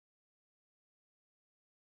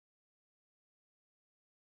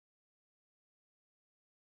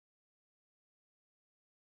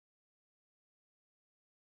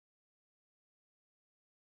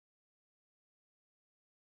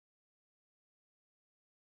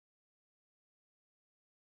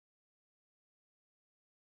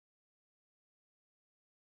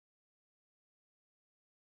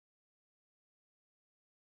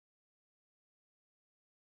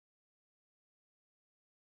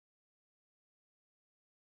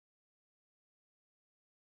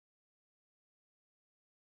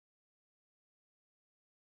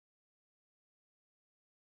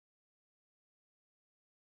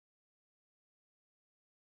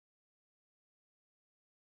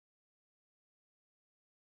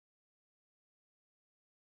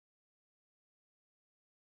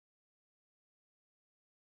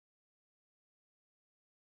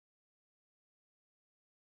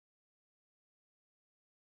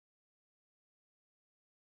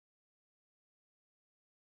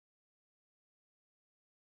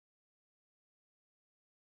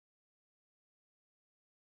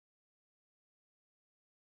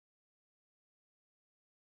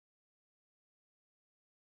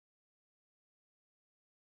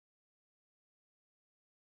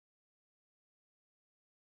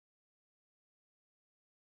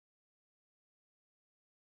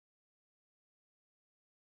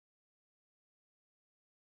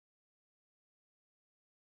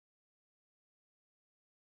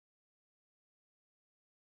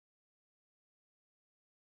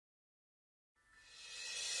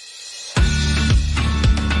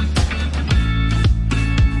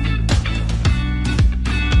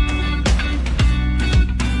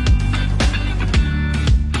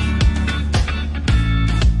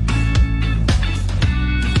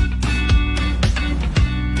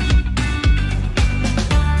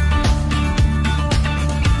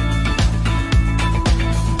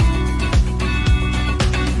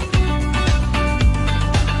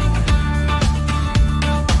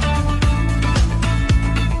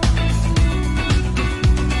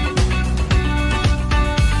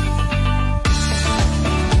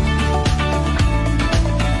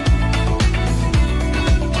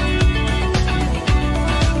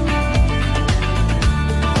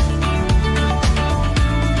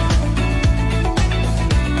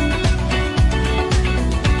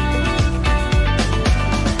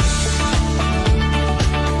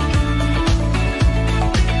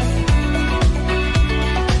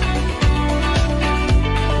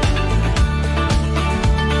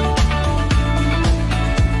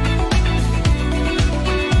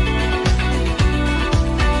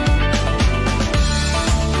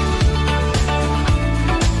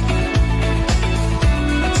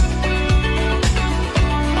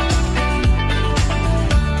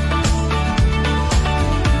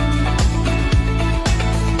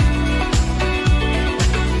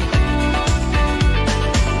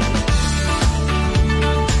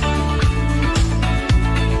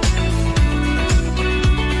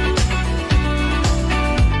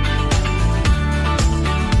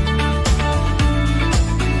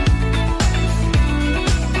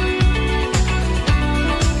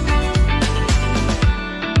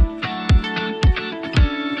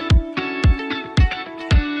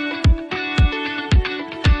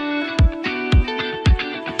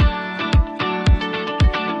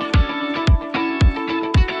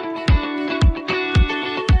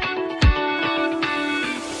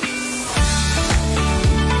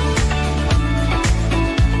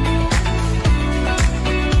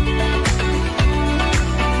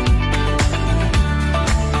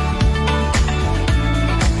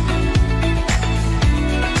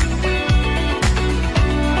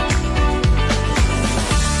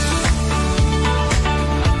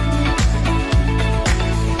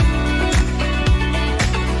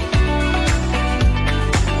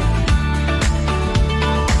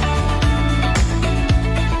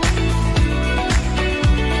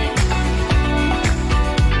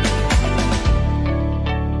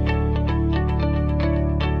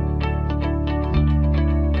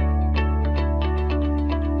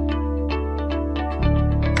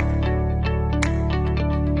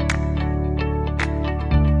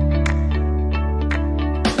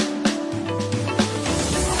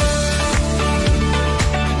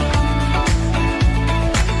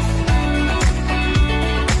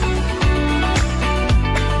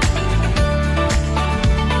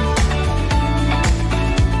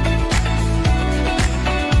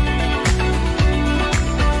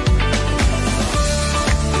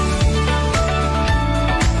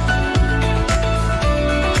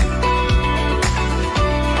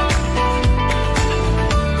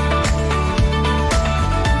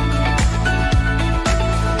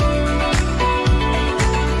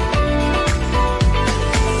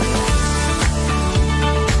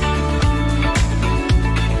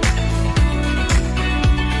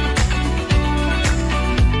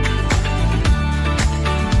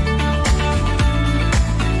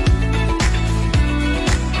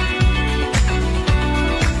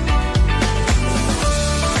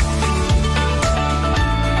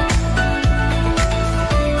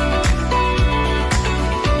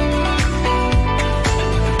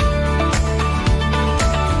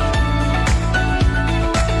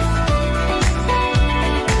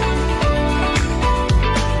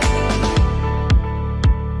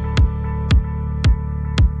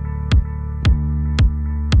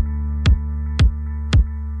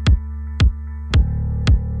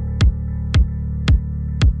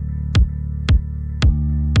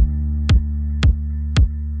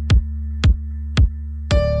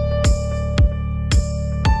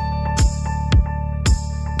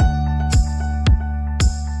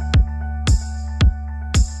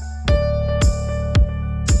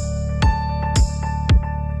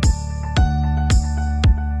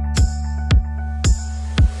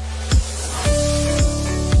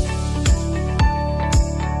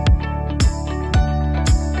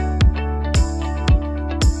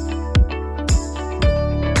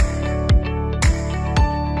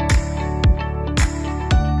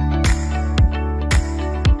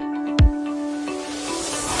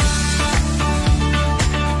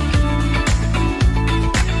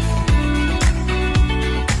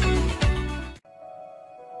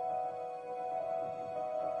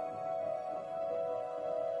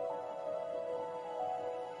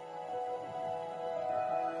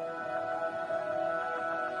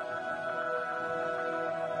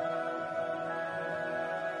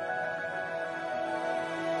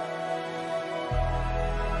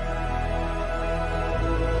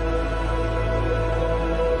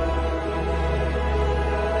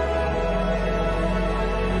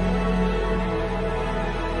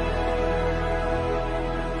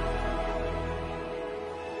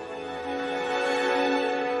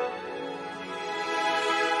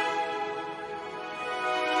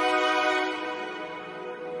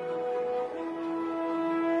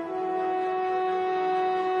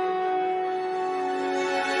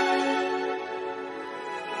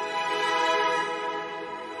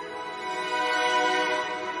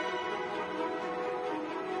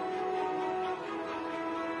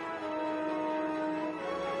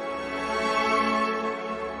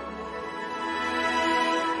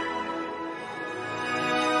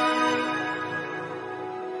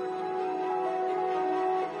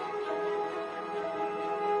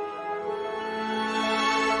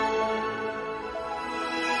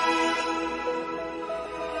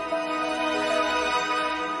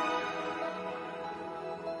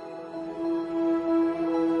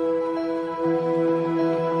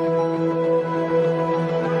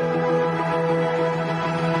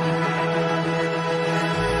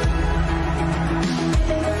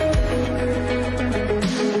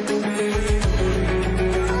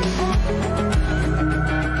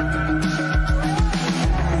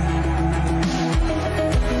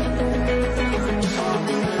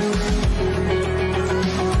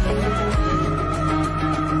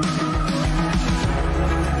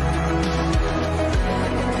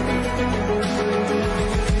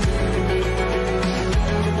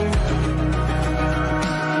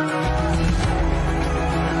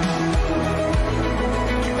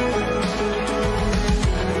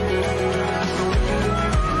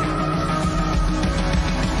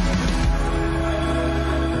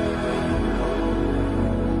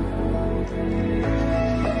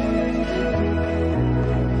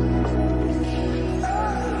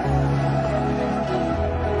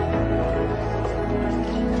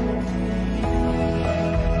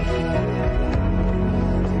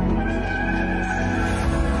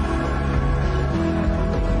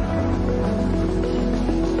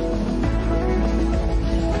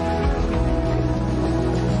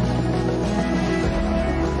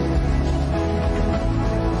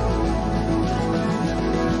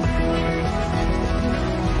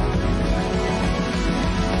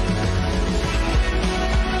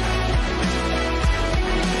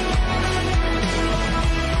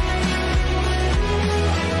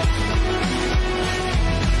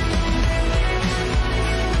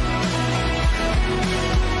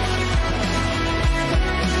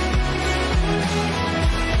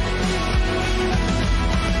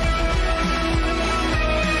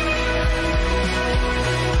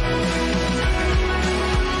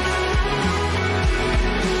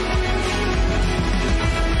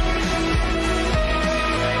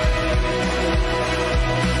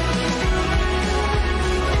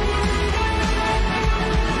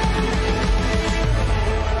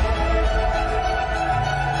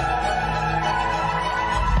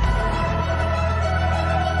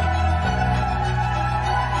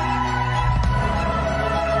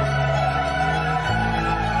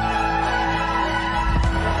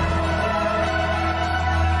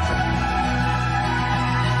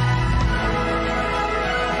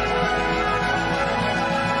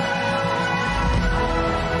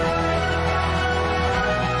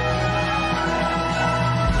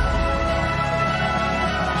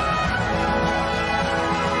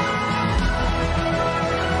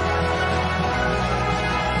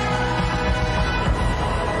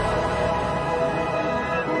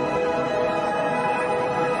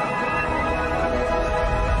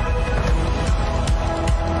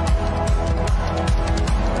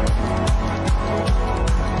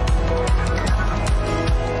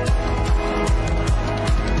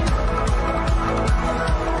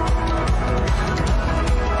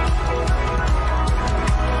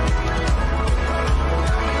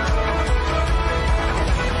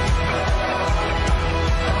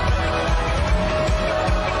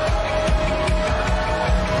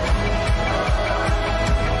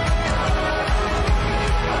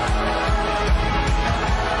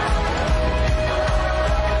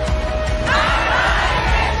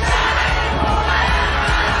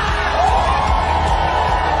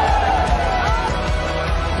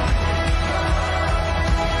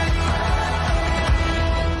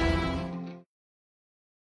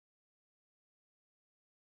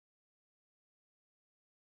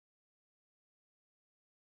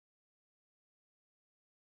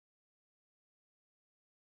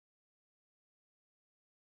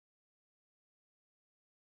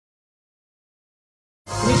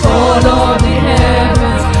All of the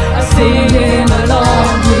heavens are singing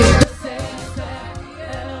along with the saints and the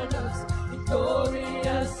elders. The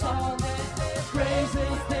glorious song and their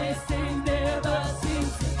praises they sing never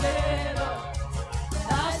cease together.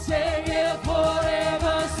 I say it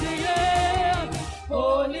forever, singing,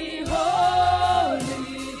 holy,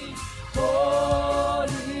 holy,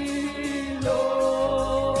 holy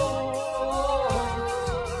Lord,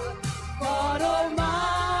 God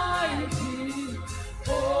Almighty,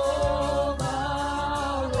 overall.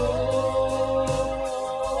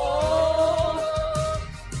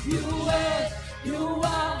 You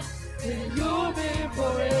are, and you'll be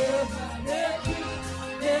forever. The King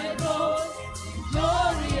and Lord,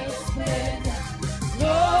 glorious splendor,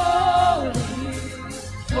 holy,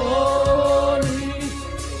 holy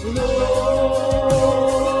Lord.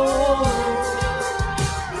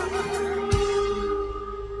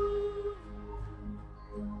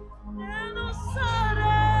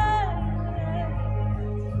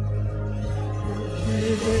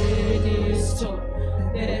 Heaven is torn,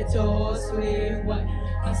 the doors swing wide.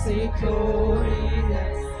 I say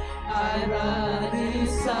glorious. I run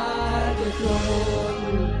inside the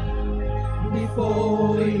throne room.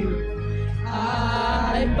 Before you, I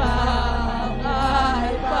bow,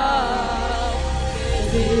 I bow.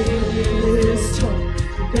 Heaven is torn,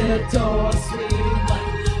 the doors swing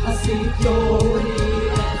wide. I see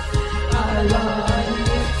glorious. I run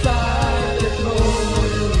inside the throne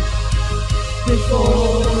room.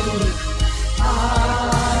 Before you, I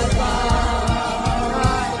bow, I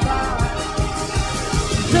bow.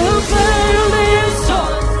 The veil is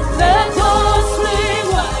torn, the doors swing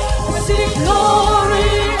wide. I see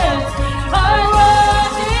glorious. I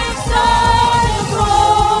run inside the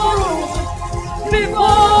throne room.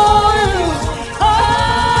 Before you, I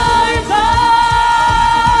bow.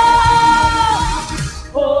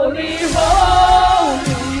 Holy,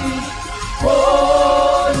 holy,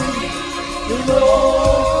 holy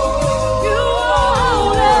Lord, you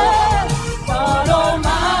are God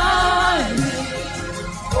Almighty,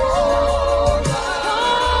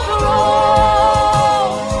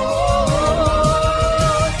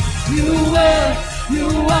 you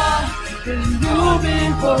are, and you'll be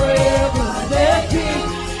forever. The King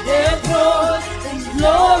and Lord in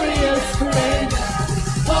glorious splendor,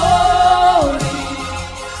 holy,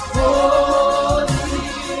 holy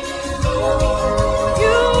Lord.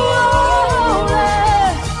 You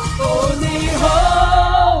are holy,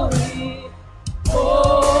 holy,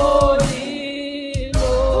 holy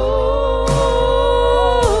Lord,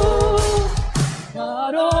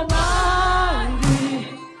 God Almighty,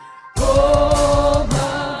 God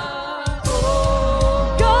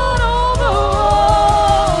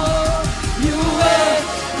overall. You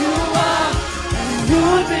are, and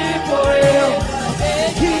you'll be forever. The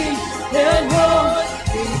King and Lord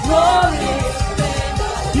in glorious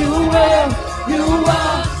splendor. You are,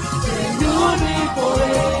 and you'll be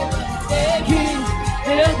forever. The King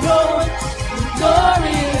and Lord in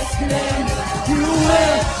glorious splendor. You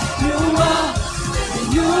are, and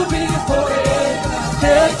you'll be forever.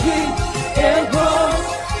 The King and Lord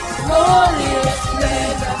in glorious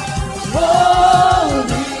splendor.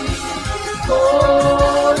 Holy,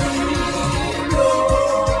 holy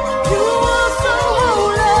Lord. You are so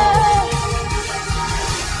holy.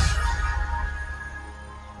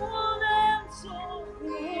 One and so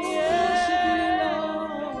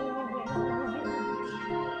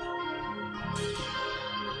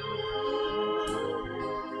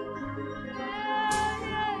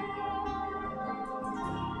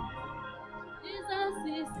Jesus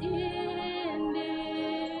is in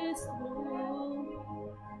this room,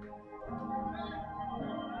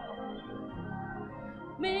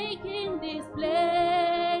 making this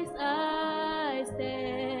place I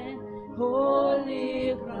stand.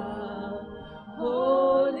 Holy ground,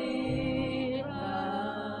 holy ground.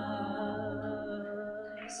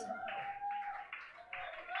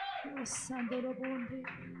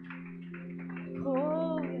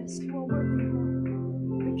 Oh, yes, you are worthy,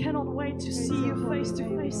 Lord. We cannot wait to see you face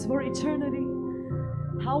to face for eternity.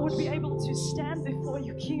 How would we be able to stand before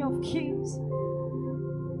you, King of Kings?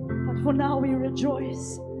 But for now, we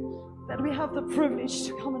rejoice that we have the privilege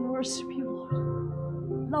to come and worship you,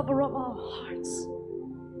 Lord, lover of our hearts.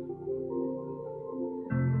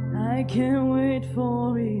 I can't wait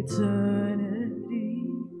for eternity.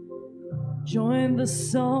 Join the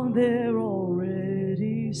song they're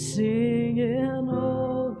already singing.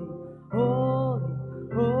 Holy, holy,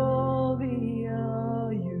 holy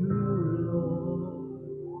are you, Lord.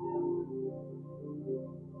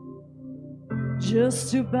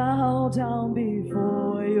 Just to bow down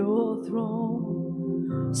before your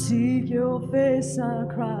throne. seek your face, I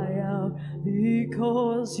cry out,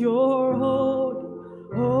 because you're holy,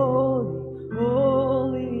 holy,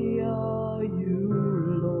 holy are you,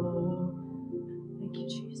 Lord. Thank you,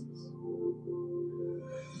 Jesus.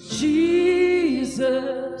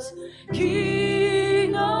 Jesus,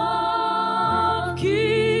 King of kings,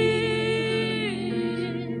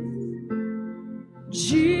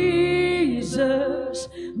 Jesus,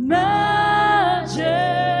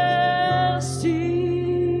 majesty.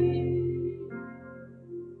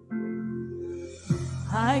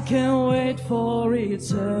 I can't wait for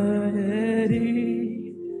eternity.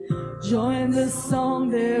 Join the song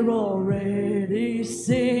they're already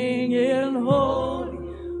singing. Holy,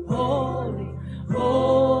 holy,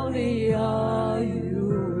 holy are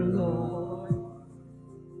you, Lord.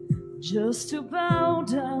 Just to bow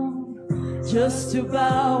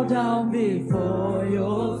down before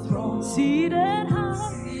your throne. Seated high,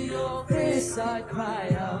 see your face, I cry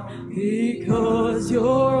out, because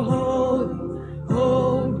you're holy,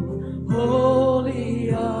 holy,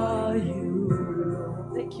 holy are you,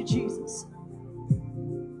 Lord. Thank you, Jesus.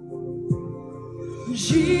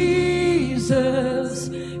 Jesus,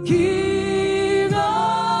 King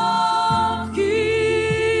of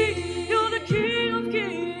kings, you're the King of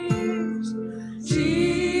kings.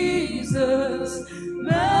 Jesus,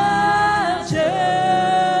 majesty.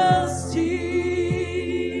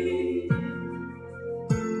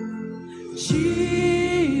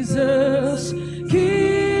 Jesus,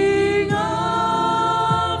 King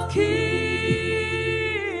of kings.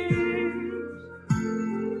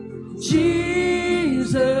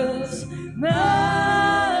 Jesus, majesty.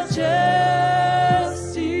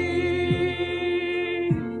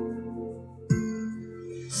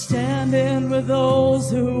 Standing with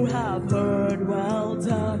those who have heard, well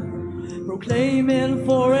done, proclaiming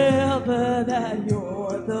forever that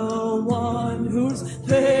you're the one who's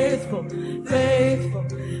faithful, faithful,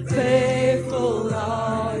 faithful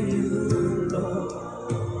are you, Lord.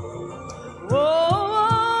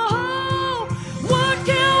 Oh, what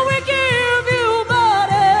can we give you but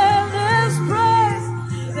endless praise?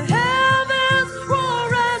 The heavens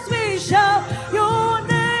roar as we shout, your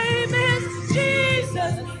name is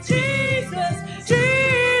Jesus, Jesus,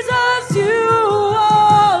 Jesus, you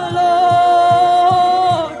are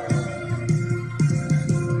Lord.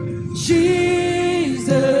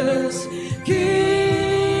 Jesus,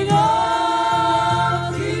 King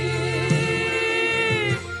of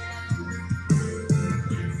kings.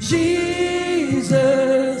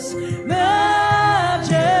 Jesus, majesty.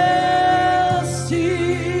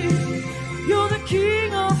 You're the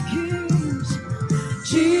King of kings.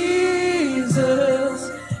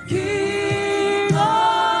 Jesus, King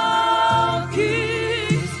of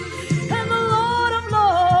kings, and the Lord of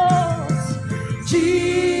lords.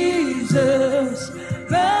 Jesus,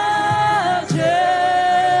 majesty.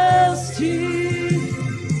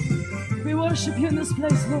 We worship you in this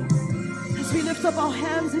place, Lord, as we lift up our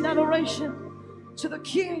hands in adoration to the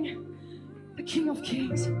King of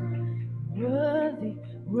kings. Worthy,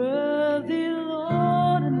 worthy,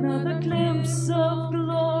 Lord, another glimpse of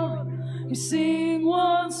glory. We sing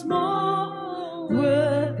once more.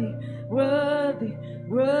 Worthy, worthy,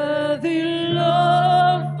 worthy,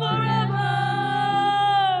 Lord, forever,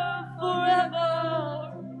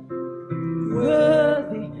 forever.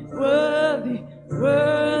 Worthy, worthy,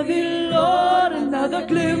 worthy, Lord, another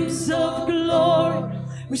glimpse of glory.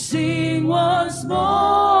 We sing once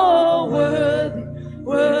more. Worthy,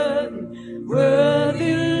 worthy,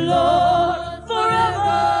 worthy, Lord,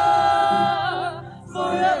 forever,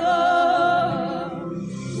 forever.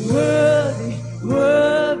 Worthy,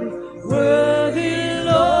 worthy, worthy,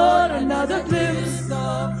 Lord, another glimpse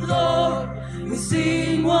of glory. We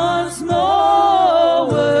sing once more.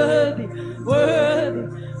 Worthy, worthy,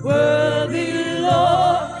 worthy,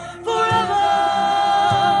 Lord, forever,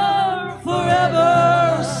 forever.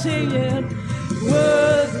 Singing,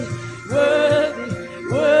 worthy, worthy,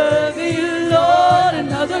 worthy, Lord,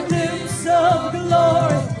 another glimpse of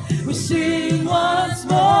glory. We sing once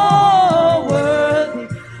more. Worthy,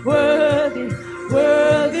 worthy,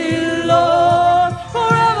 worthy, Lord,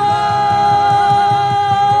 forever.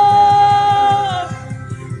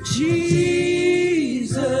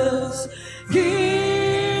 Jesus,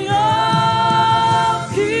 King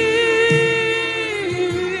of kings.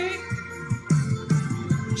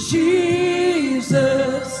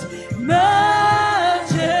 Jesus, majesty.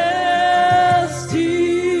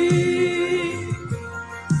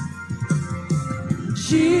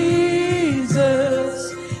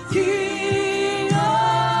 Jesus, King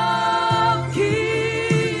of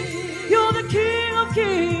kings. You're the King of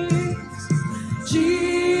kings.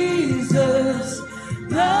 Jesus,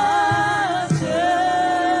 majesty.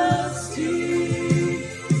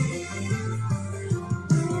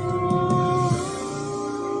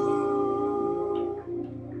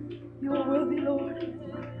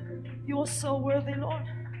 You are so worthy, Lord.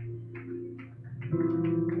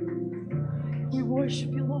 We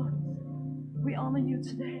worship you, Lord. We honor you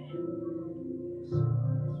today.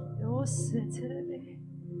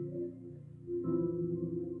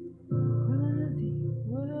 Worthy,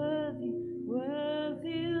 worthy,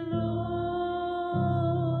 worthy, Lord.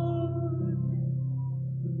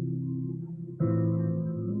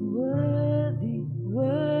 Worthy,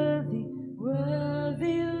 worthy,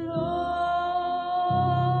 worthy, Lord.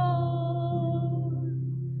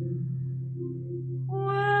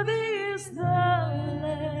 Worthy is the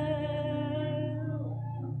Lamb.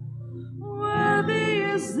 Worthy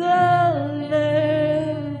is the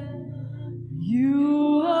Lamb.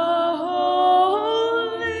 You are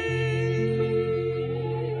holy,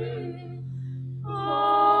 holy.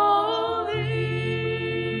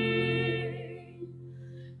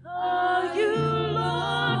 Are you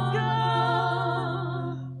Lord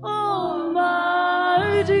God Almighty?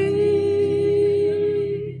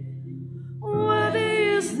 Worthy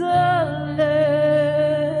is the Lamb.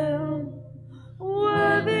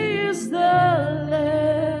 Worthy is the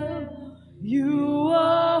Lamb. You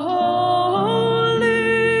are holy,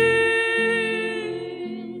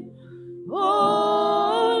 holy.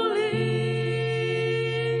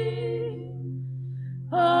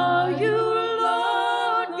 Are you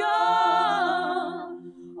Lord God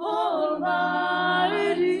Almighty?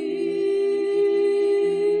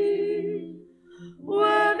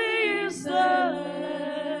 Worthy is the Lamb.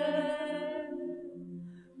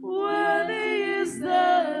 Worthy is the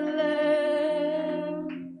Lamb.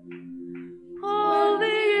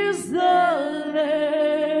 Holy is the Lamb.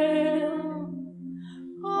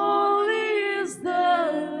 Holy is the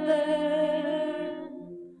Lamb.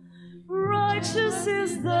 Righteous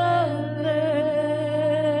is the Lamb.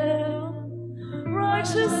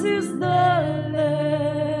 Righteous is the Lamb.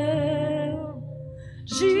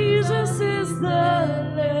 Jesus is the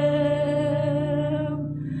Lamb.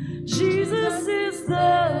 Jesus is the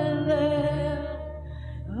Lamb.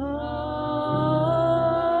 Amen.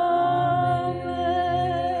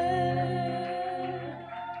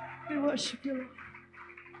 We worship you, Lord.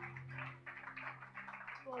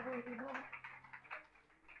 You are worthy, Lord.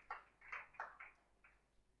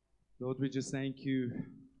 Lord, we just thank you.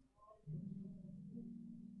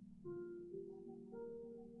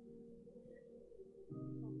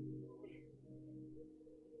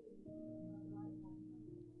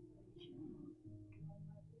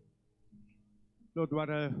 Lord, what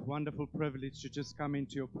a wonderful privilege to just come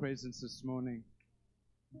into your presence this morning.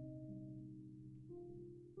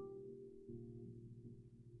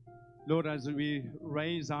 Lord, as we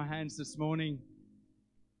raise our hands this morning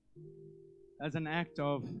as an act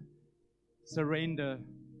of surrender,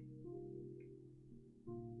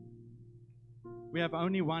 we have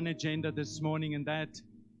only one agenda this morning, and that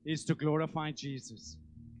is to glorify Jesus.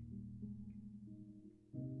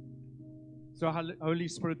 So, Holy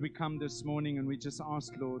Spirit, we come this morning and we just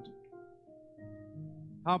ask, Lord,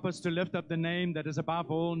 help us to lift up the name that is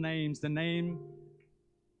above all names, the name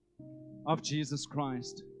of Jesus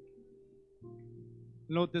Christ.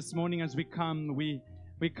 Lord, this morning as we come, we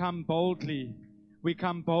come boldly. We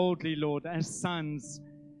come boldly, Lord, as sons,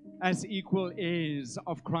 as equal heirs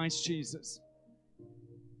of Christ Jesus.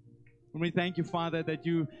 And we thank you, Father, that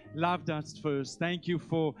you loved us first. Thank you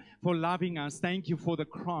for loving us. Thank you for the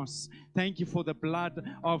cross. Thank you for the blood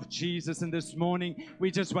of Jesus. And this morning,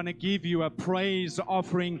 we just want to give you a praise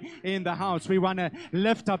offering in the house. We want to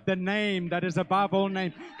lift up the name that is above all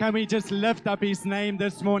names. Can we just lift up his name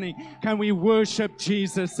this morning? Can we worship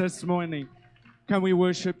Jesus this morning? Can we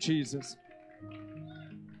worship Jesus?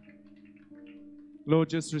 Lord,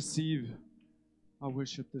 just receive our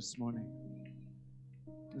worship this morning.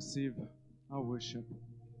 Receive our worship.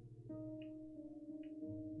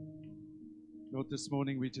 Lord, this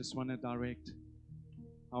morning we just want to direct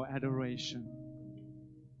our adoration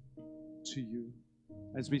to you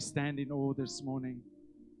as we stand in awe this morning.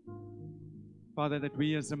 Father, that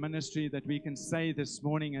we as a ministry, that we can say this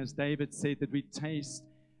morning, as David said, that we taste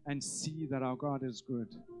and see that our God is good.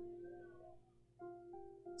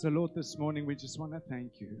 So Lord, this morning we just want to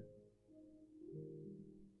thank you.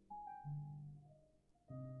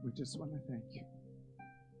 We just want to thank you.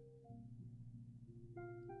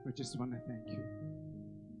 We just want to thank you.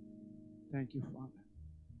 Thank you, Father.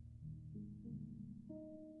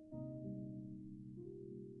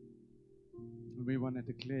 And we want to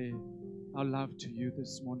declare our love to you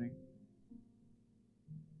this morning.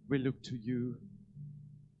 We look to you.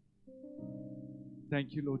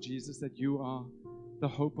 Thank you, Lord Jesus, that you are the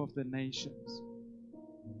hope of the nations.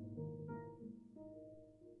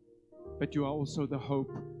 But you are also the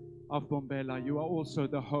hope of Bombela. You are also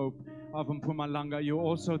the hope of Mpumalanga. You're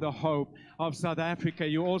also the hope of South Africa.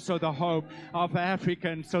 You're also the hope of Africa.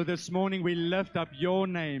 And so this morning we lift up your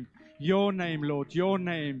name, Lord, your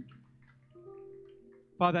name.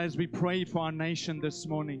 Father, as we pray for our nation this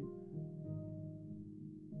morning,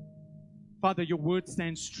 Father, your word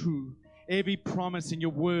stands true. Every promise in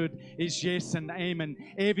your word is yes and amen.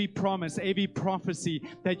 Every promise, every prophecy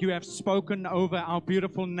that you have spoken over our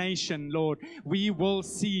beautiful nation, Lord, we will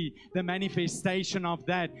see the manifestation of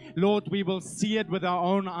that. Lord, we will see it with our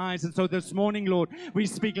own eyes. And so this morning, Lord, we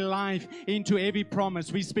speak life into every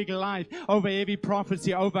promise. We speak life over every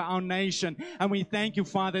prophecy over our nation. And we thank you,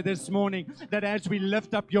 Father, this morning that as we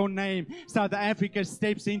lift up your name, South Africa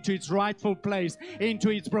steps into its rightful place,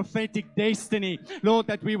 into its prophetic destiny. Lord,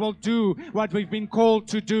 that we will do what we've been called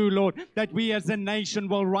to do, Lord, that we as a nation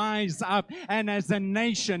will rise up, and as a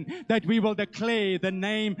nation that we will declare the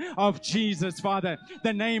name of Jesus, Father,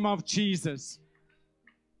 the name of Jesus.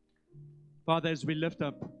 Father, as we lift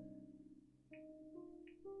up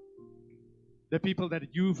the people that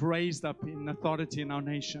you've raised up in authority in our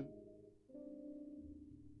nation,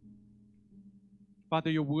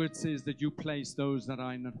 Father, your word says that you place those that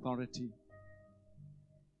are in authority.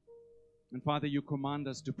 And Father, you command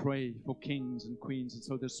us to pray for kings and queens. And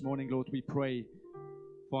so this morning, Lord, we pray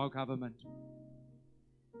for our government.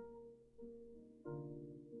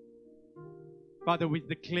 Father, we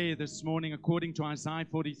declare this morning, according to Isaiah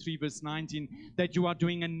 43 verse 19, that you are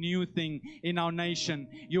doing a new thing in our nation.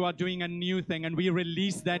 You are doing a new thing, and we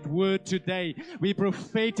release that word today. We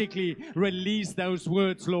prophetically release those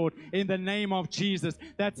words, Lord, in the name of Jesus,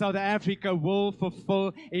 that South Africa will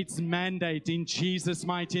fulfill its mandate in Jesus'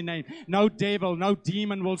 mighty name. No devil, no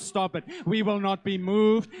demon will stop it. We will not be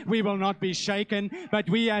moved. We will not be shaken, but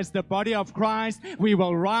we as the body of Christ, we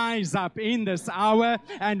will rise up in this hour,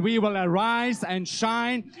 and we will arise and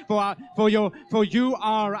shine, for you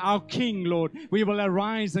are our King, Lord. We will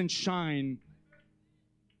arise and shine.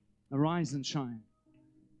 Arise and shine.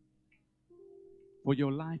 For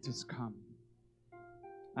your light has come,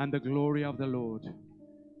 and the glory of the Lord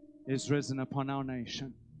is risen upon our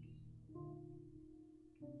nation.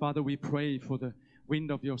 Father, we pray for the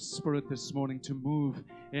wind of your Spirit this morning to move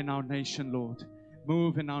in our nation, Lord.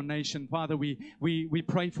 Move in our nation. Father, we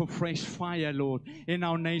pray for fresh fire, Lord, in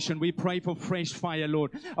our nation. We pray for fresh fire,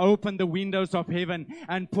 Lord. Open the windows of heaven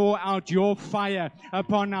and pour out your fire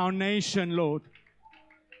upon our nation, Lord.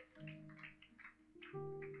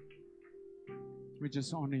 We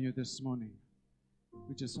just honor you this morning.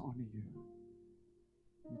 We just honor you.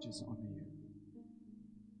 We just honor you.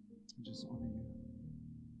 We just honor you.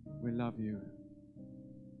 We love you.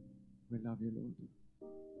 We love you, Lord.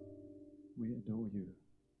 We adore you.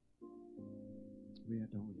 We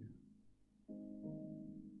adore you.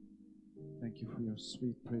 Thank you for your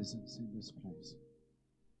sweet presence in this place.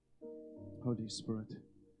 Holy Spirit,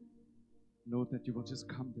 Lord, that you will just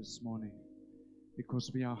come this morning,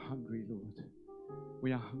 because we are hungry, Lord.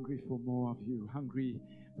 We are hungry for more of you, hungry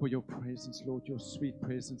for your presence, Lord, your sweet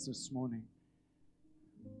presence this morning.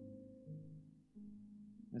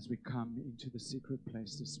 As we come into the secret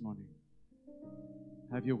place this morning,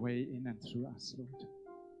 have your way in and through us, Lord.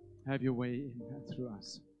 Have your way in and through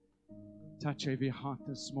us. Touch every heart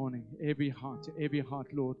this morning. Every heart,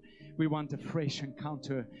 Lord. We want a fresh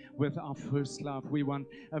encounter with our first love. We want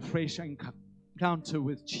a fresh encounter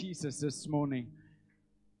with Jesus this morning.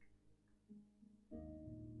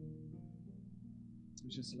 We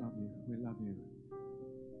just love you. We love you.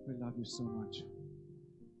 We love you so much.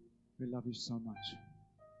 We love you so much.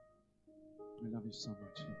 We love you so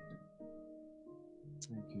much, Lord.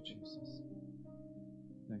 Thank you, Jesus.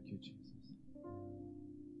 Thank you, Jesus.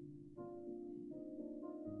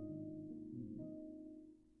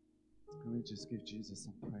 Can we just give Jesus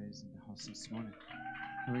some praise in the house this morning?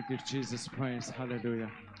 Can we give Jesus praise?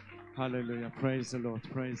 Hallelujah. Hallelujah. Praise the Lord.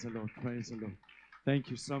 Praise the Lord. Praise the Lord. Thank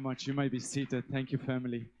you so much. You may be seated. Thank you,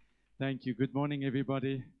 family. Thank you. Good morning,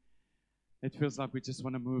 everybody. It feels like we just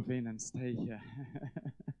want to move in and stay here.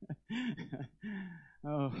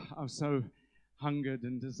 Oh, I'm so hungered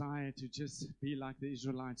and desired to just be like the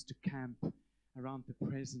Israelites, to camp around the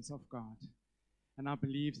presence of God. And I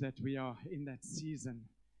believe that we are in that season,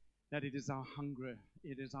 that it is our hunger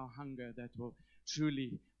that will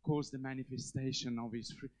truly cause the manifestation of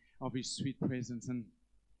His sweet presence. And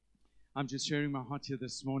I'm just sharing my heart here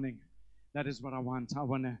this morning. That is what I want. I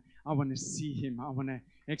want to see Him. I want to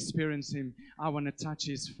experience Him. I want to touch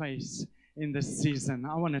His face in this season.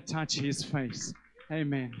 I want to touch His face.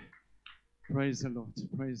 Amen. Praise the Lord.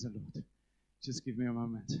 Praise the Lord. Just give me a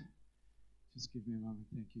moment. Just give me a moment.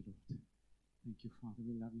 Thank you, Lord. Thank you, Father.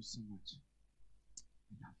 We love you so much.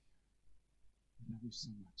 We love you. We love you so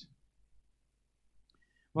much.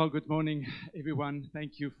 Well, good morning, everyone.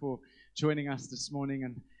 Thank you for joining us this morning,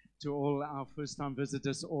 and to all our first-time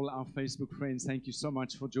visitors, all our Facebook friends, thank you so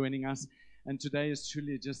much for joining us. And today is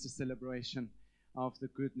truly just a celebration of the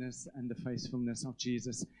goodness and the faithfulness of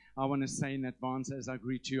Jesus. I want to say in advance, as I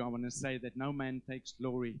greet you, I want to say that no man takes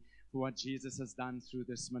glory for what Jesus has done through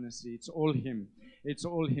this ministry. It's all Him. It's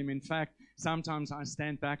all Him. In fact, sometimes I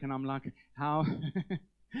stand back and I'm like, how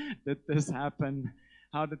did this happen?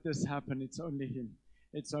 How did this happen? It's only Him.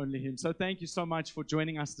 It's only Him. So thank you so much for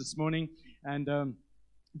joining us this morning. And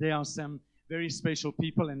there are some very special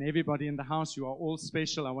people, and everybody in the house, you are all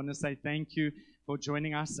special. I want to say thank you for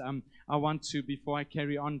joining us. I want to, before I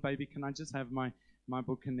carry on, baby, can I just have my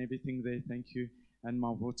book and everything there? Thank you. And my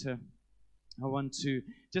water. I want to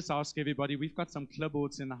just ask everybody, we've got some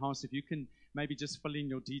clipboards in the house. If you can maybe just fill in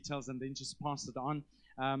your details and then just pass it on.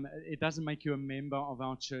 It doesn't make you a member of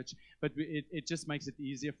our church, but it just makes it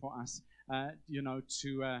easier for us,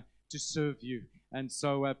 to serve you. And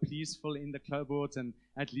so please fill in the clipboards, and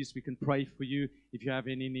at least we can pray for you. If you have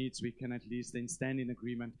any needs, we can at least then stand in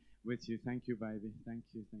agreement with you. Thank you, baby. Thank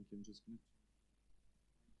you. Thank you. I'm just going to...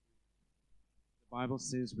 The Bible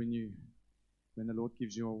says when the Lord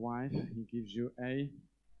gives you a wife, He gives you a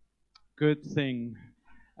good thing.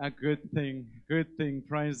 A good thing. Good thing.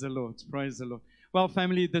 Praise the Lord. Praise the Lord. Well,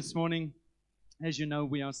 family, this morning, as you know,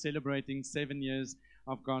 we are celebrating 7 years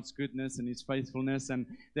of God's goodness and His faithfulness. And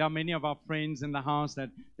there are many of our friends in the house that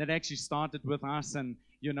actually started with us, and,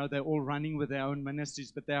 they're all running with their own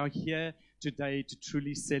ministries, but they are here today to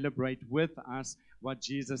truly celebrate with us what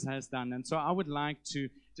Jesus has done. And so I would like to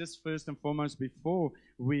just first and foremost, before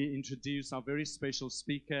we introduce our very special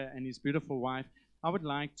speaker and his beautiful wife, I would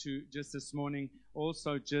like to just this morning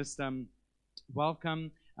also just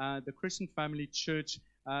welcome the Christian Family Church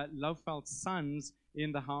Lowveld Sons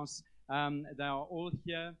in the house. They are all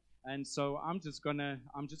here, and so I'm just gonna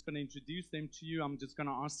introduce them to you. I'm just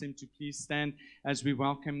gonna ask them to please stand as we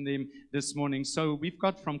welcome them this morning. So we've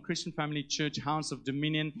got from Christian Family Church House of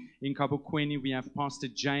Dominion in Kabokweni, we have Pastor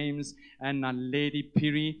James and Lady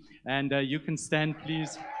Piri, and you can stand,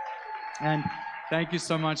 please. And thank you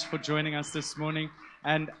so much for joining us this morning.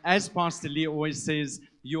 And as Pastor Lee always says,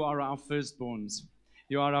 you are our firstborns.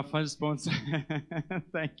 You are our firstborns.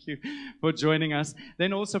 Thank you for joining us.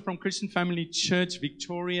 Then also from Christian Family Church,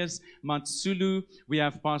 Victorious Matsulu, we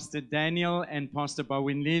have Pastor Daniel and Pastor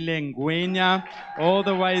Bawinile Ngwenya all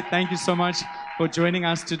the way. Thank you so much for joining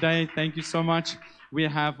us today. Thank you so much. We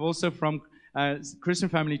have also from Christian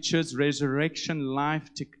Family Church Resurrection Life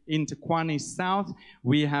in Tequani South,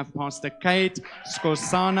 we have Pastor Kate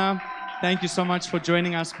Skosana. Thank you so much for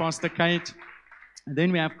joining us, Pastor Kate. And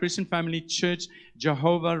then we have Christian Family Church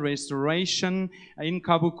Jehovah Restoration in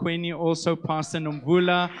Kabokweni, also Pastor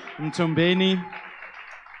Nomvula Mtombeni.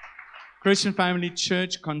 Christian Family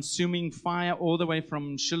Church Consuming Fire all the way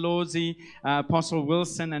from Shilozi, Apostle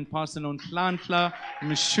Wilson and Pastor Nontlantla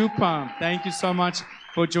Mshupa. Thank you so much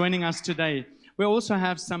for joining us today. We also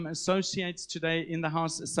have some associates today in the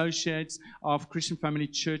house, associates of Christian Family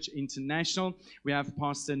Church International. We have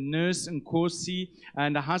Pastor Nurse Nkosi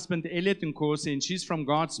and her husband Elliot Nkosi, and she's from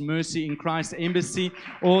God's Mercy in Christ Embassy,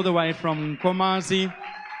 all the way from Nkomazi.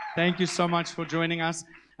 Thank you so much for joining us.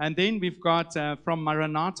 And then we've got from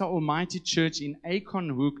Maranatha Almighty Church in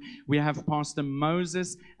Acornhoek, we have Pastor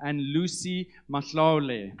Moses and Lucy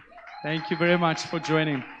Matlaule. Thank you very much for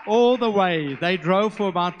joining. All the way. They drove for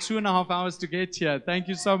about 2.5 hours to get here. Thank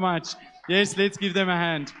you so much. Yes, let's give them a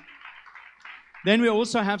hand. Then we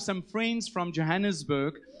also have some friends from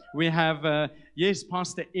Johannesburg. We have,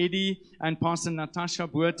 Pastor Eddie and Pastor Natasha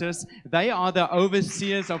Buertes. They are the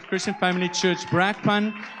overseers of Christian Family Church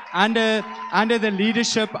Brakpan under the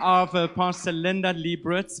leadership of Pastor Linda Lee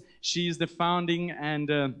Brits. She is the founding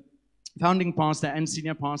pastor and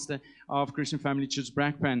senior pastor of Christian Family Church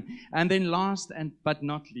Brakpan. And then last but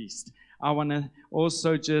not least, I want to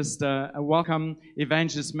also just welcome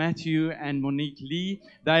Evangelist Matthew and Monique Lee.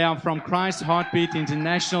 They are from Christ Heartbeat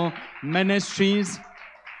International Ministries.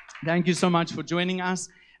 Thank you so much for joining us.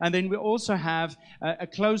 And then we also have a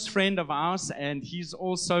close friend of ours, and he's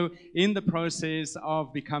also in the process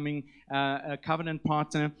of becoming a covenant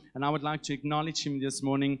partner. And I would like to acknowledge him this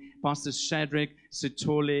morning, Pastor Shadrach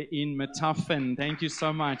Sitole in Metafen. Thank you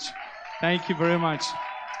so much. Thank you very much.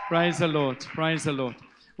 Praise the Lord. Praise the Lord.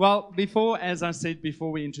 Well, as I said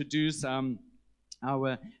before we introduce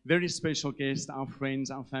our very special guest, our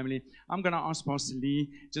friends, our family, I'm going to ask Pastor Lee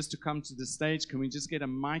just to come to the stage. Can we just get a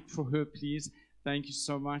mic for her, please? Thank you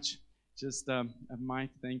so much. Just a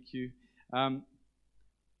mic, thank you.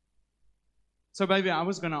 So, baby, I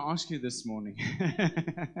was going to ask you this morning.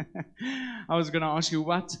 I was going to ask you,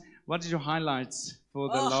 what What is your highlights for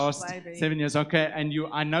the Oh, last baby. 7 years? Okay, and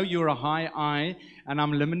I know you're a high I, and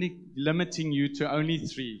I'm limiting you to only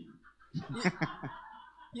 3.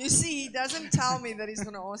 You see, he doesn't tell me that he's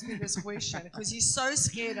going to ask me this question because he's so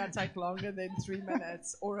scared I take longer than 3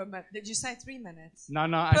 minutes or a minute. Did you say 3 minutes? No,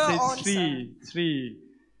 I Per said answer. 3.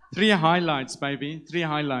 3 highlights, baby. 3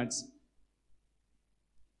 highlights.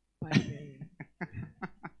 Baby.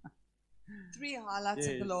 3 highlights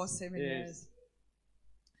of the Yes, last 7 yes. years.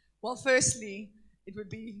 Well, firstly, it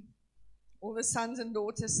would be all the sons and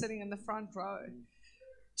daughters sitting in the front row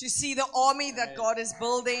to see the army that God is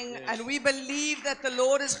building. Yes. And we believe that the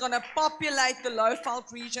Lord is going to populate the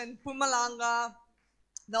Lowveld region, Mpumalanga,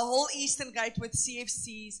 the whole Eastern Gate with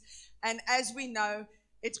CFCs. And as we know,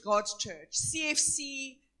 it's God's church.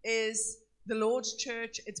 CFC is the Lord's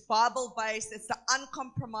church. It's Bible-based. It's the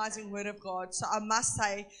uncompromising Word of God. So I must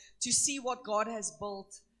say, to see what God has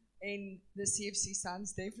built in the CFC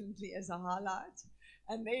Sons definitely is a highlight.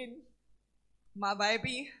 And then my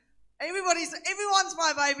baby. Everyone's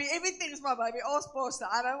my baby. Everything's my baby. Ask Pastor.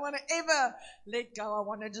 I don't want to ever let go. I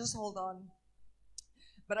want to just hold on.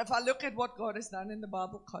 But if I look at what God has done in the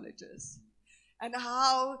Bible colleges and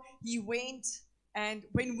how He went, and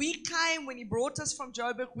when He brought us from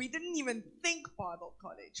Joburg, we didn't even think Bible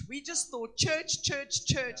college. We just thought church, church,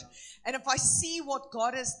 church. And if I see what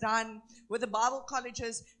God has done with the Bible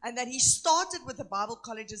colleges, and that He started with the Bible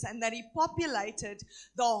colleges, and that He populated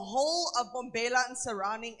the whole of Bombela and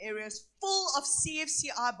surrounding areas full of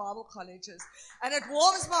CFCI Bible colleges. And it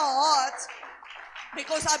warms my heart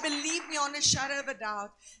because I believe beyond a shadow of a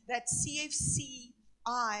doubt that CFC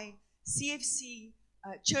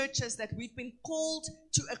churches, that we've been called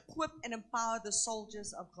to equip and empower the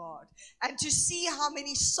soldiers of God. And to see how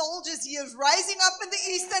many soldiers He is raising up in the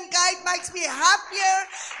Eastern Gate makes me happier.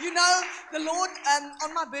 You know, the Lord,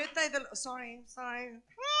 on my birthday,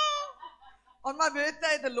 on my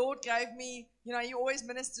birthday, the Lord gave me, you know, He always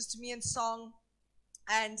ministers to me in song.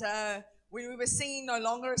 And when we were singing No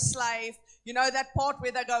Longer a Slave, you know that part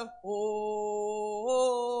where they go, oh,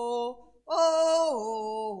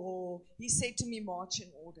 He said to me,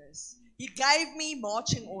 marching orders. He gave me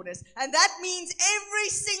marching orders. And that means every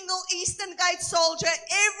single Eastern Gate soldier,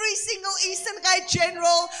 every single Eastern Gate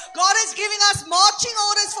general, God is giving us marching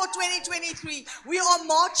orders for 2023. We are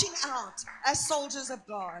marching out as soldiers of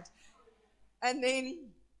God. And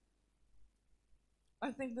then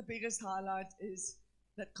I think the biggest highlight is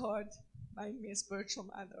that God made me a spiritual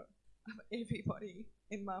mother of everybody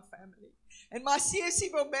in my family. And my CFC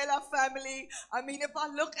Bombela family, I mean, if I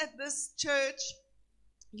look at this church,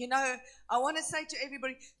 you know, I want to say to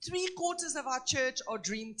everybody, 3/4 of our church are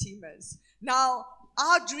dream teamers. Now,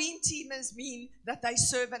 our dream teamers mean that they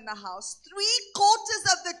serve in the house. 3/4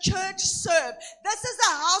 of the church serve. This is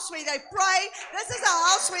a house where they pray. This is a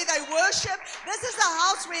house where they worship. This is a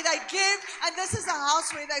house where they give. And this is a house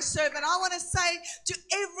where they serve. And I want to say to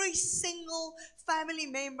every single family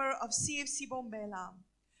member of CFC Bombela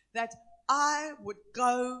that I would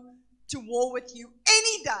go to war with you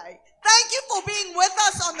any day. Thank you for being with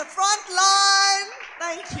us on the front line.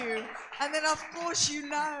 Thank you. And then, of course, you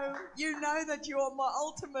know that you are my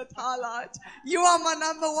ultimate highlight. You are my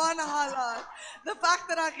number one highlight. The fact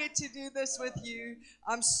that I get to do this with you,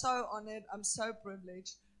 I'm so honored. I'm so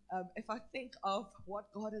privileged. If I think of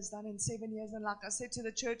what God has done in 7 years, and like I said to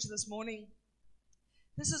the church this morning,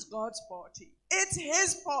 this is God's party. It's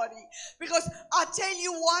His party. Because I tell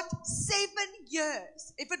you what, 7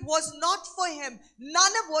 years, if it was not for Him,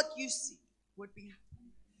 none of what you see would be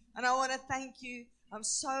happening. And I want to thank you. I'm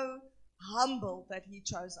so humbled that He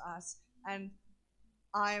chose us. And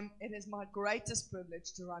it is my greatest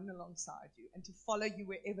privilege to run alongside you and to follow you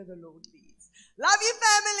wherever the Lord leads. Love you,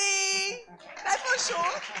 family. That's for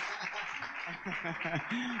sure.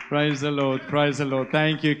 Praise the Lord. Praise the Lord.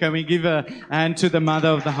 Thank you. Can we give a hand to the mother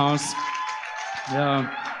of the house? Yeah.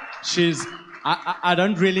 I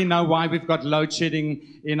don't really know why we've got load shedding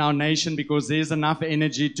in our nation, because there's enough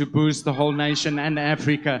energy to boost the whole nation and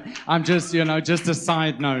Africa. I'm just, just a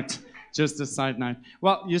side note. Just a side note.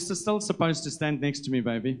 Well, you're still supposed to stand next to me,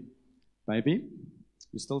 baby. Baby,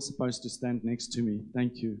 you're still supposed to stand next to me.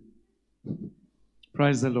 Thank you.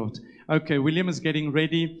 Praise the Lord. Okay, William is getting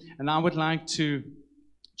ready, and I would like to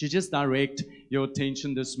just direct your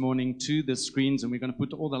attention this morning to the screens, and we're going to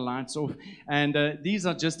put all the lights off. And these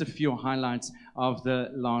are just a few highlights of the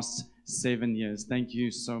last 7 years. Thank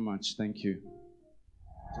you so much. Thank you.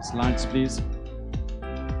 Just lights, please.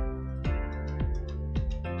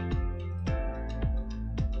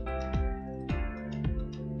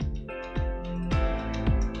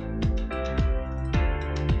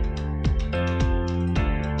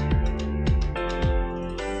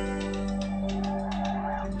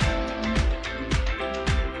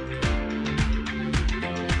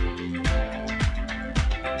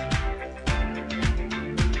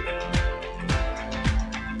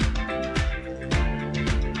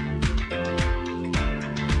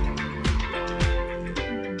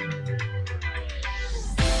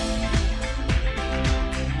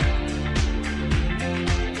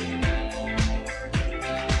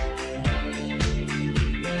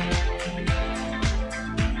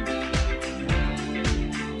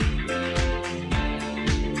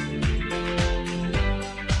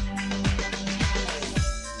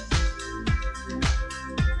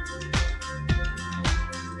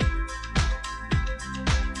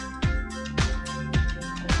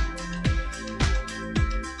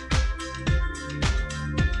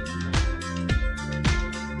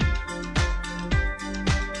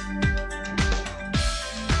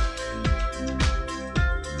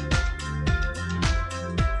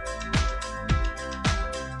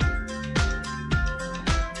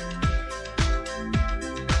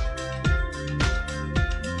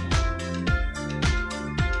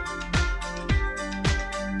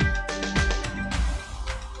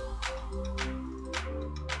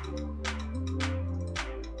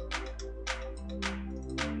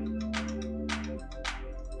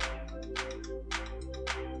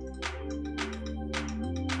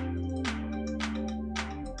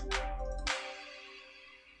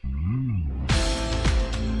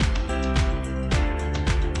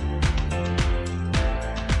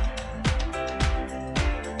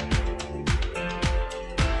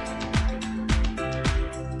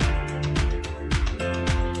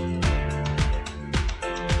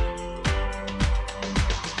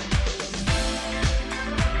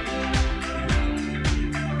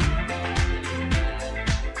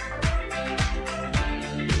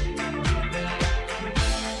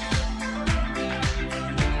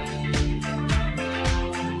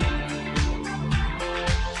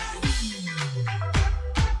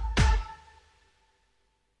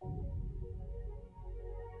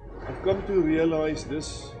 I've come to realize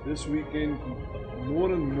this weekend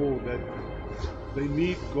more and more that they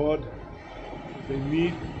need God. They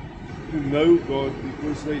need to know God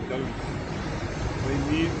because they don't.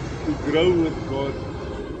 They need to grow with God,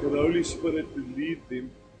 for the Holy Spirit to lead them.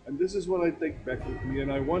 And this is what I take back with me.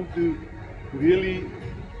 And I want to really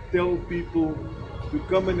tell people to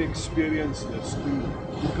come and experience this,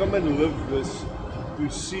 to come and live this, to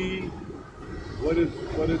see what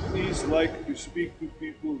it is like to speak to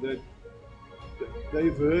people that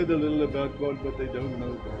they've heard a little about God, but they don't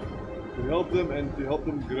know God. To help them and to help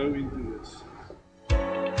them grow into this.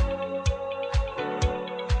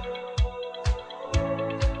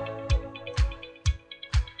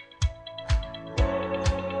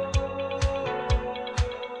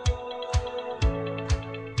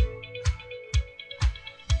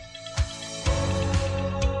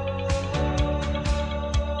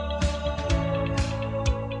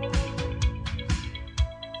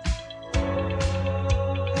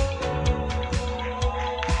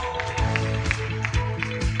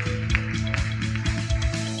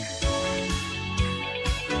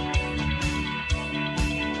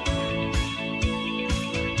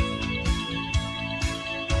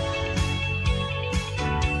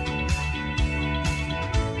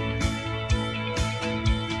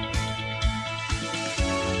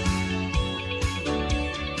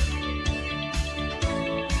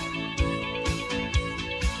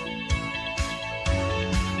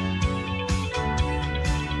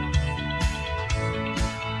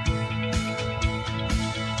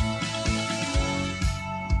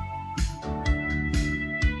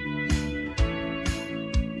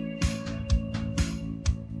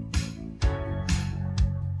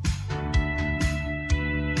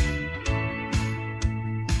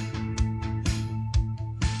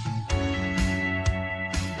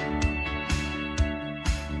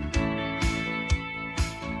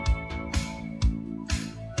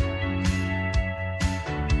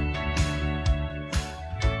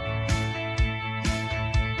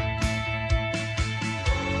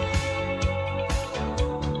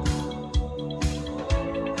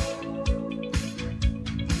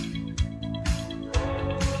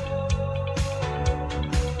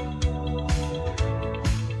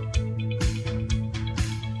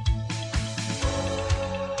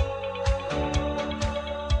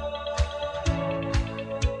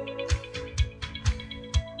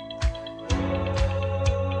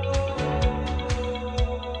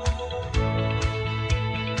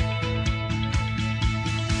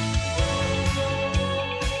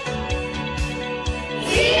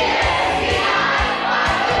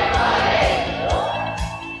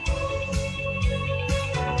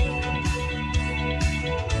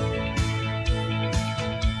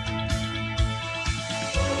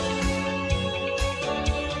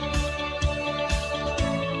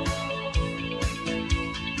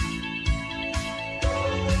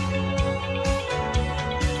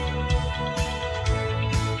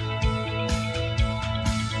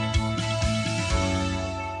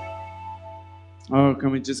 Oh,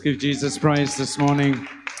 can we just give Jesus praise this morning?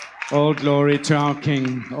 All glory to our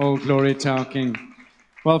King. All glory to our King.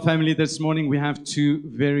 Well, family, this morning we have two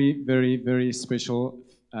very, very, very special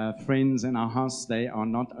friends in our house. They are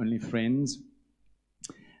not only friends,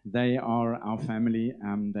 they are our family.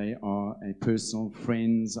 They are a personal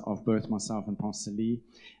friends of both myself and Pastor Lee.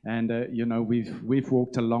 And, we've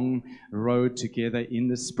walked a long road together in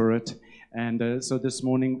the Spirit. And so this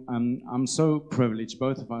morning, I'm so privileged,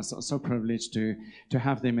 both of us are so privileged to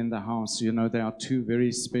have them in the house. You know, they are two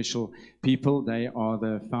very special people. They are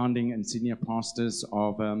the founding and senior pastors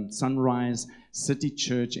of Sunrise City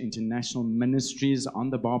Church International Ministries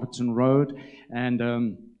on the Barberton Road.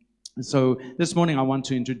 And so this morning I want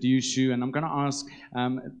to introduce you, and I'm going to ask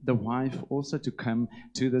the wife also to come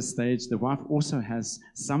to the stage. The wife also has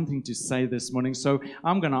something to say this morning. So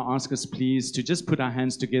I'm going to ask us, please, to just put our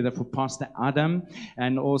hands together for Pastor Adam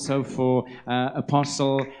and also for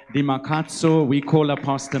Apostle Dimakatso. We call her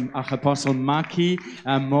Apostle Maki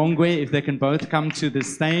Mongwe. If they can both come to the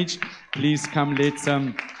stage, please come.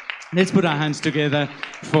 Let's put our hands together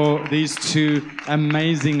for these two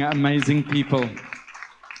amazing, amazing people.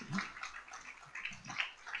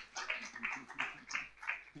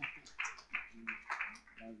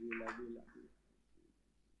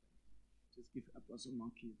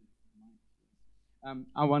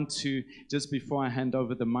 I want to, just before I hand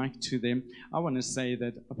over the mic to them, I want to say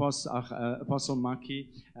that Apostle Maki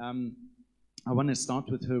I want to start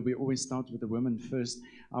with her. We always start with the women first.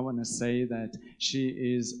 I want to say that she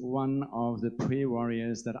is one of the prayer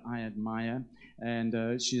warriors that I admire.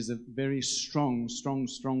 And she's a very strong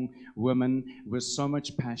woman with so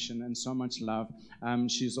much passion and so much love.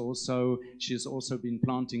 She's also been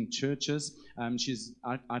planting churches.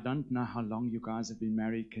 I don't know how long you guys have been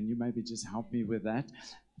married. Can you maybe just help me with that?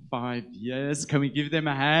 5 years. Can we give them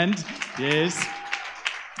a hand? Yes.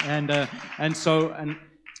 And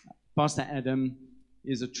Pastor Adam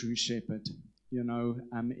is a true shepherd. You know,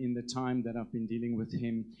 in the time that I've been dealing with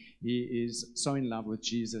him, he is so in love with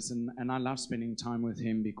Jesus. And I love spending time with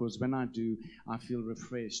him, because when I do, I feel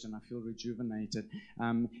refreshed and I feel rejuvenated.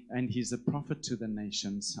 And he's a prophet to the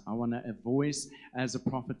nations. I want a voice as a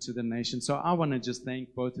prophet to the nations. So I want to just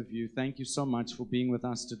thank both of you. Thank you so much for being with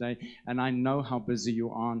us today. And I know how busy you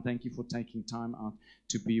are. And thank you for taking time out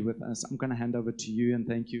to be with us. I'm going to hand over to you, and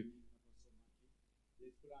thank you.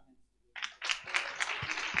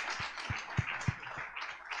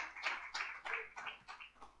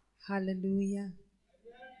 Hallelujah.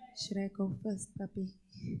 Should I go first, Papi?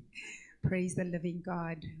 Praise the living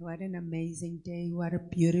God. What an amazing day. What a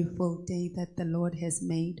beautiful day that the Lord has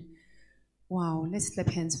made. Wow. Let's clap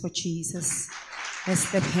hands for Jesus. Let's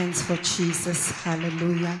clap hands for Jesus.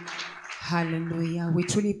 Hallelujah. Hallelujah. We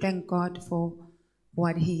truly thank God for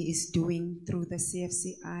what he is doing through the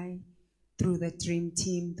CFCI, through the dream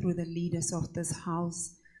team, through the leaders of this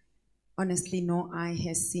house. Honestly, no eye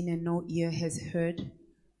has seen and no ear has heard,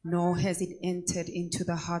 nor has it entered into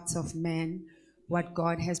the hearts of man what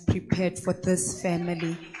God has prepared for this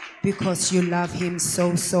family, because you love him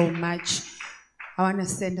so much. I want to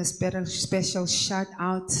send a special shout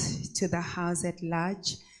out to the house at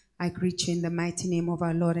large. I greet you in the mighty name of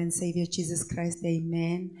our Lord and Savior Jesus Christ.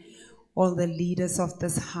 Amen. All the leaders of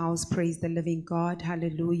this house, praise the living God.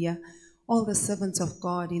 Hallelujah. All the servants of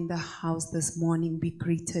God in the house this morning, be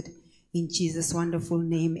greeted in Jesus' wonderful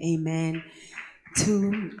name. Amen.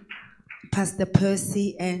 To Pastor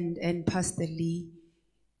Percy and Pastor Lee,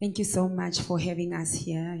 thank you so much for having us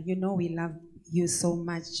here. You know we love you so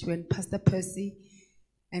much. When Pastor Percy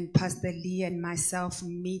and Pastor Lee and myself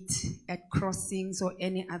meet at Crossings or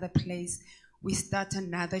any other place, we start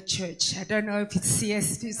another church. I don't know if it's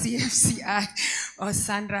CFCI or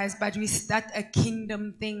Sunrise, but we start a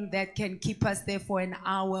kingdom thing that can keep us there for an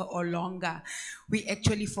hour or longer. We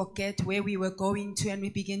actually forget where we were going to, and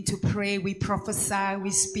we begin to pray, we prophesy,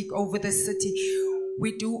 we speak over the city.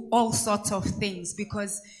 We do all sorts of things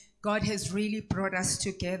because God has really brought us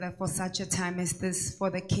together for such a time as this,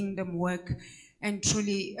 for the kingdom work. And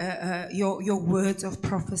truly, your words of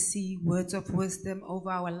prophecy, words of wisdom over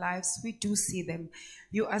our lives, we do see them.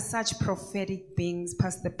 You are such prophetic beings,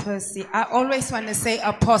 Pastor Percy. I always want to say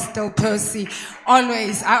Apostle Percy.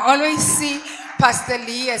 Always. I always see Pastor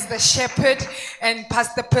Lee as the shepherd and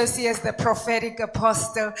Pastor Percy as the prophetic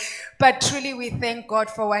apostle. But truly, we thank God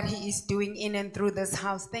for what he is doing in and through this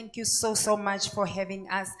house. Thank you so much for having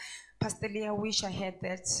us. Pastor Lee, I wish I had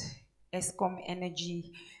that Eskom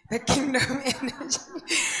energy. The kingdom energy.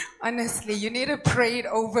 Honestly, you need to pray it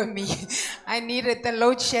over me. I need it. The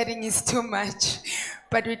load shedding is too much.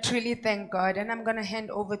 But we truly thank God. And I'm going to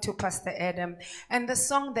hand over to Pastor Adam. And the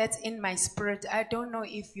song that's in my spirit, I don't know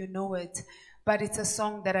if you know it, but it's a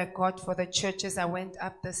song that I got for the church as I went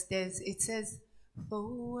up the stairs. It says,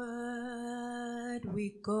 forward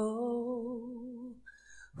we go,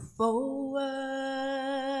 forward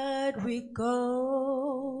we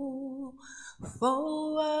go,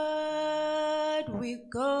 forward we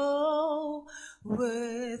go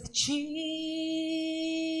with Jesus.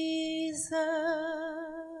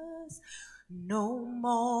 No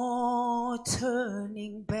more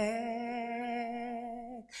turning back.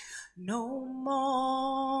 No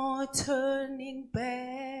more turning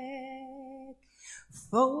back.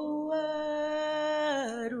 Forward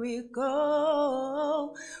we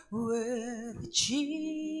go with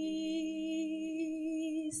Jesus.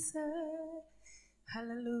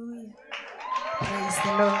 Hallelujah. Praise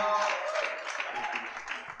the Lord.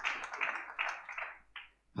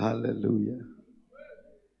 Hallelujah.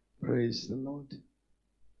 Praise the Lord.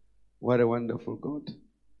 What a wonderful God.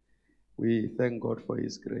 We thank God for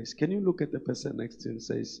his grace. Can you look at the person next to you and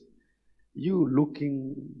say, you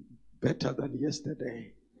looking better than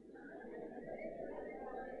yesterday?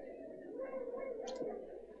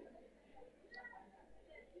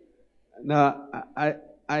 Now,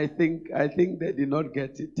 I think they did not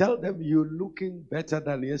get it. Tell them you're looking better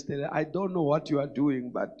than yesterday. I don't know what you are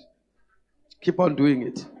doing, but keep on doing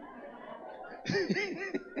it.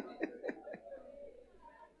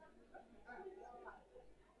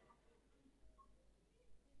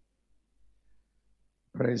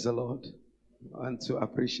 Praise the Lord. I want to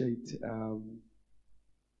appreciate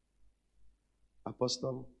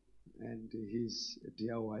Apostle and his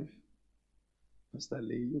dear wife, Pastor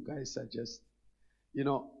Lee. You guys are just,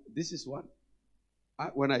 this is what,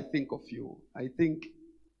 when I think of you, I think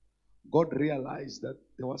God realized that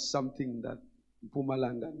there was something that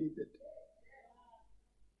Mpumalanga needed.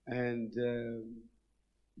 And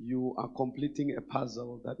you are completing a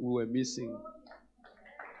puzzle that we were missing.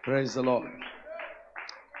 Praise the Lord.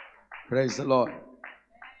 Praise the Lord.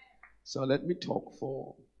 So let me talk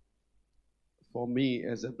for me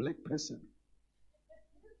as a black person.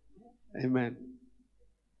 Amen.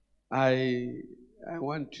 I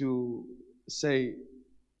want to say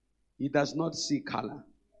he does not see color.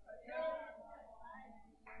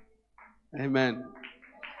 Amen.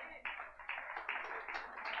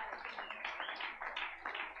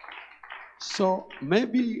 So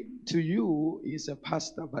maybe to you he's a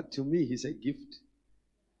pastor, but to me he's a gift.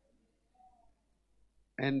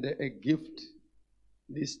 And a gift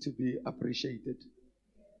needs to be appreciated.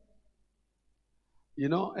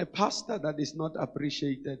 A pastor that is not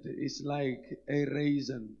appreciated is like a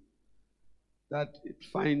raisin that it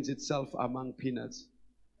finds itself among peanuts.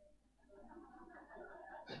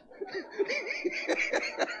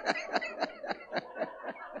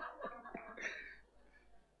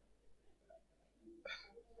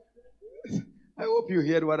 I hope you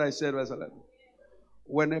heard what I said, Rasalan.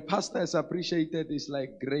 When a pastor is appreciated, it's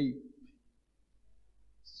like grape,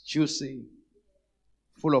 juicy,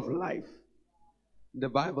 full of life. The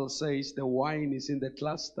Bible says the wine is in the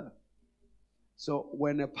cluster. So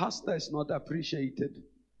when a pastor is not appreciated,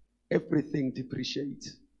 everything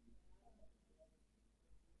depreciates.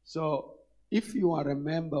 So if you are a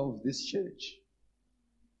member of this church,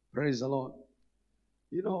 praise the Lord.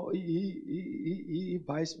 He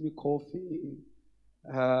buys me coffee.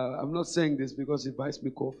 I'm not saying this because he buys me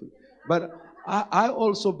coffee. But I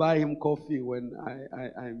also buy him coffee when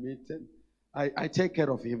I meet him. I take care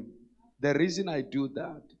of him. The reason I do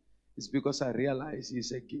that is because I realize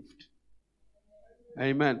he's a gift.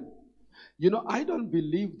 Amen. I don't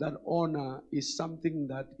believe that honor is something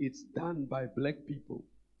that it's done by black people.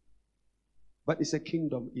 But it's a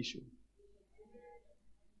kingdom issue.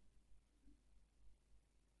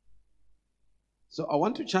 So I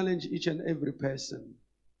want to challenge each and every person.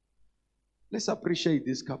 Let's appreciate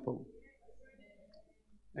this couple.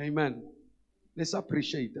 Amen. Let's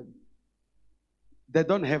appreciate them. They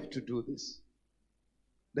don't have to do this.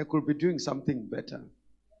 They could be doing something better.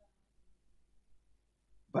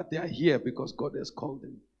 But they are here because God has called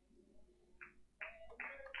them.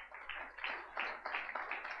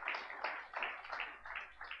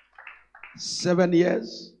 Seven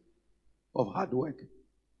years of hard work.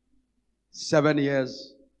 7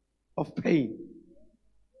 years of pain.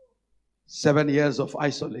 7 years of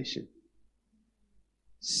isolation.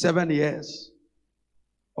 7 years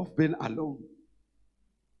of being alone.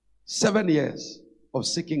 7 years of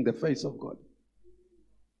seeking the face of God.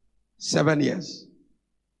 7 years.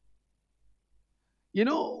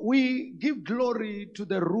 We give glory to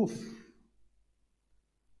the roof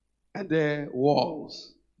and the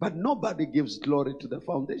walls, but nobody gives glory to the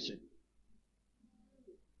foundation.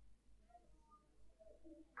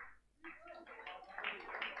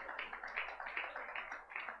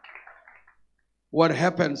 What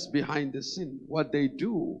happens behind the scene, what they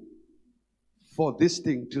do for this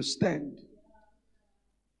thing to stand.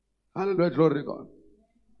 Hallelujah, glory to God.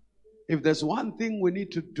 If there's one thing we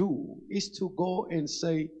need to do, is to go and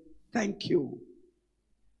say, thank you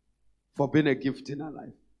for being a gift in our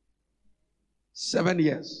life. 7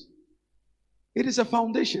 years. It is a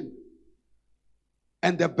foundation.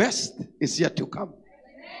 And the best is yet to come.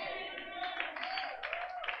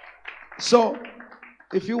 So,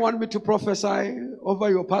 if you want me to prophesy over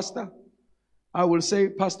your pastor, I will say,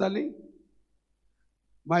 Pastor Lee,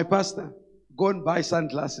 my pastor, go and buy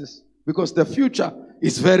sunglasses because the future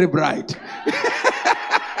is very bright.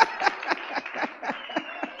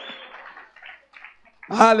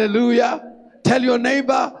 Hallelujah. Tell your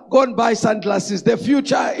neighbor, go and buy sunglasses. The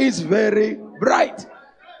future is very bright.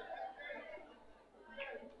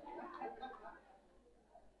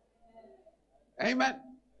 Amen.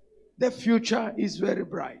 The future is very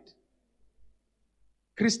bright.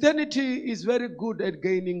 Christianity is very good at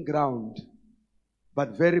gaining ground,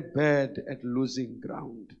 but very bad at losing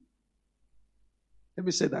ground. Let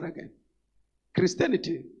me say that again.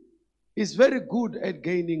 Christianity is very good at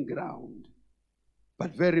gaining ground,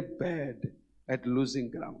 but very bad at losing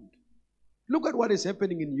ground. Look at what is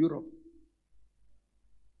happening in Europe.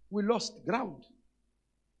 We lost ground.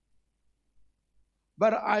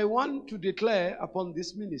 But I want to declare upon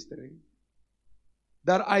this ministry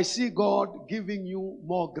that I see God giving you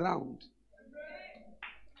more ground.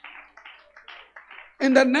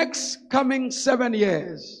 In the next coming 7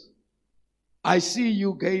 years, I see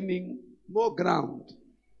you gaining more ground.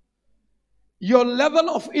 Your level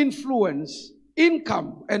of influence,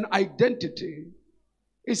 income, and identity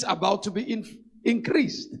is about to be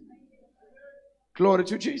increased. Glory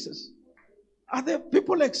to Jesus. Are there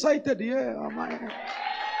people excited here? Am I?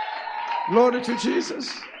 Glory to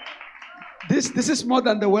Jesus. This is more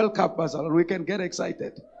than the World Cup, Pastor. We can get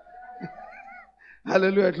excited.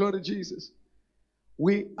 Hallelujah. Glory to Jesus.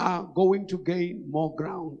 We are going to gain more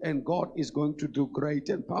ground, and God is going to do great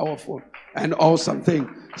and powerful and awesome things.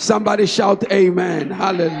 Somebody shout amen.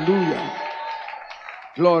 Hallelujah.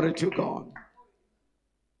 Glory to God.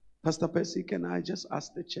 Pastor Percy, can I just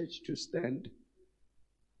ask the church to stand?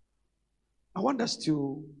 I want us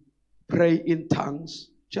to pray in tongues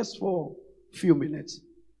just for a few minutes.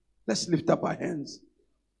 Let's lift up our hands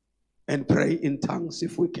and pray in tongues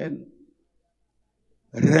if we can.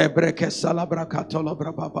 Let's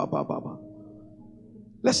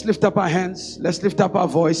lift up our hands. Let's lift up our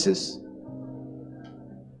voices.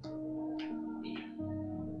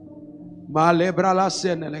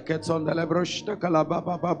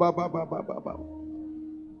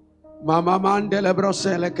 Mama mandele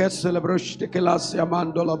brosele kesele broshte kelasia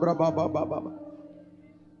mandola braba baba baba.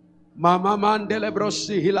 Mama mandele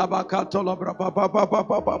brosi hilabakato la braba baba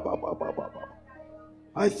baba baba baba.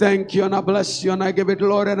 I thank you and I bless you and I give it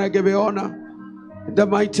glory and I give you honor. In the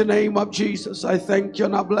mighty name of Jesus, I thank you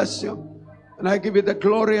and I bless you. And I give you the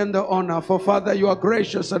glory and the honor. For Father, you are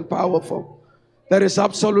gracious and powerful. There is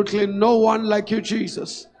absolutely no one like you,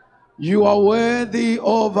 Jesus. You are worthy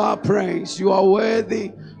of our praise. You are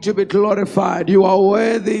worthy to be glorified. You are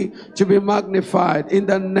worthy to be magnified. In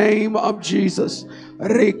the name of Jesus.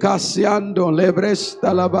 Ricasiando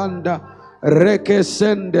lebresta la banda.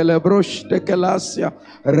 Rekesende lebrosh de kelasia.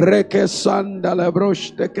 Rekesanda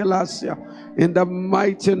lebrosh de kelasia. In the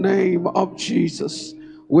mighty name of Jesus.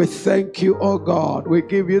 We thank you, oh God. We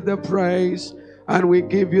give you the praise and we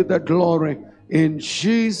give you the glory. In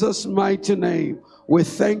Jesus' mighty name. We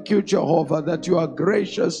thank you, Jehovah, that you are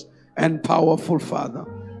gracious and powerful, Father.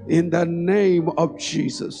 In the name of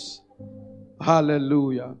Jesus.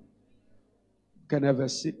 Hallelujah. Can I have a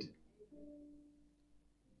seat?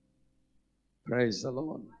 Praise the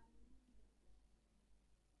Lord.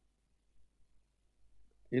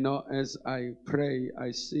 You know, as I pray,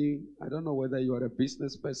 I see, I don't know whether you are a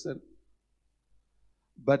business person,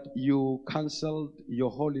 but you canceled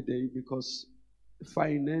your holiday because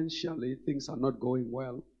financially things are not going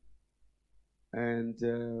well. And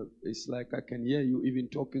it's like I can hear you even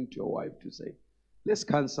talking to your wife to say, let's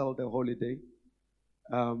cancel the holiday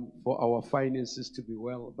for our finances to be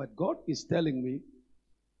well. But God is telling me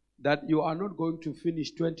that you are not going to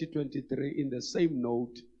finish 2023 in the same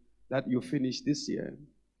note that you finished this year.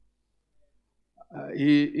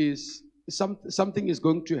 Something is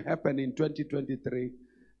going to happen in 2023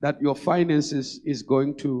 that your finances is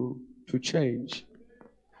going to change.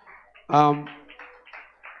 And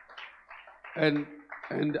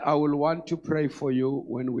I will want to pray for you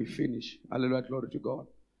when we finish. Hallelujah, glory to God.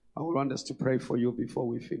 I will want us to pray for you before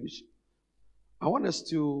we finish. I want us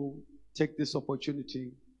to take this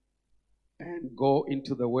opportunity and go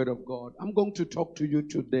into the Word of God. I'm going to talk to you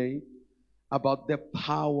today about the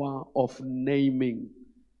power of naming.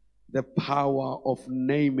 The power of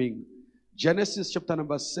naming. Genesis chapter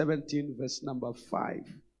number 17, verse number 5.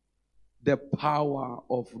 The power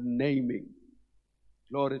of naming.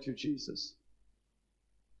 Glory to Jesus.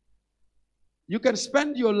 You can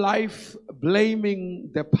spend your life blaming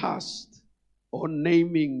the past or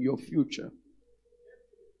naming your future.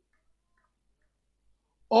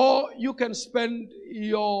 Or you can spend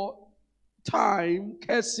your time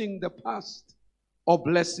cursing the past or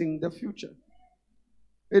blessing the future.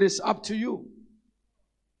 It is up to you.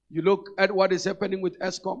 You look at what is happening with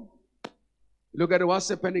ESCOM. Look at what's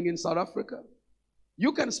happening in South Africa.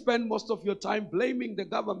 You can spend most of your time blaming the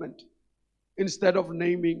government instead of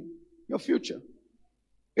naming your future.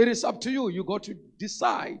 It is up to you. You got to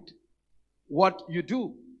decide what you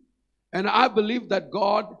do. And I believe that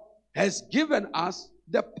God has given us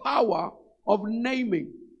the power of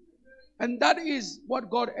naming. And that is what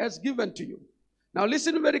God has given to you. Now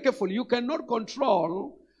listen very carefully. You cannot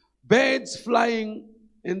control birds flying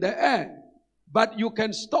in the air, but you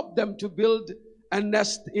can stop them to build a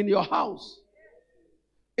nest in your house.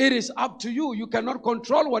 It is up to you. You cannot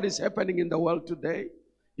control what is happening in the world today.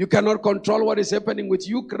 You cannot control what is happening with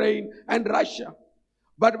Ukraine and Russia.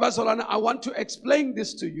 But Barcelona, I want to explain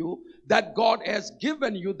this to you, that God has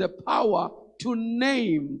given you the power to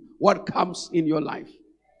name what comes in your life.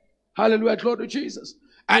 Hallelujah, glory to Jesus.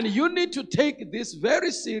 And you need to take this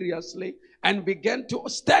very seriously and begin to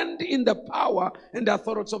stand in the power and the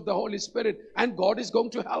authority of the Holy Spirit. And God is going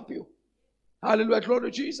to help you. Hallelujah,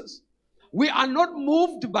 glory to Jesus. We are not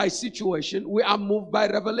moved by situation. We are moved by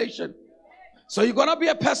revelation. So you're going to be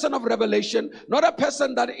a person of revelation, not a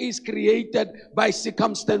person that is created by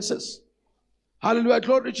circumstances. Hallelujah,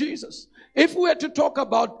 glory to Jesus. If we were to talk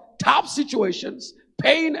about tough situations,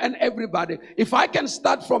 pain and everybody, if I can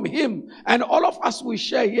start from him and all of us we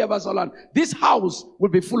share here, Basalan, this house will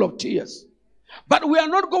be full of tears. But we are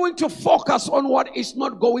not going to focus on what is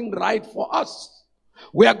not going right for us.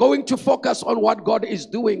 We are going to focus on what God is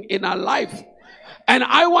doing in our life. And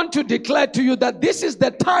I want to declare to you that this is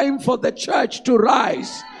the time for the church to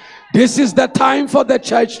rise. This is the time for the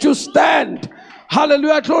church to stand.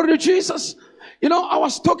 Hallelujah, glory to Jesus. You know, I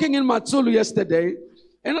was talking in Matsulu yesterday.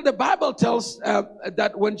 You know, the Bible tells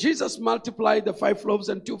that when Jesus multiplied the 5 loaves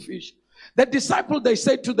and 2 fish, the disciples, they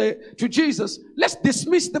said to Jesus, let's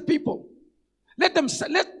dismiss the people. Let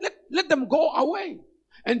them go away.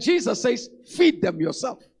 And Jesus says, feed them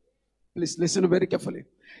yourself. Please listen very carefully.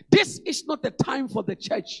 This is not the time for the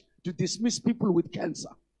church to dismiss people with cancer.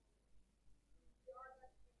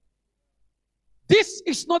 This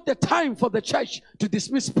is not the time for the church to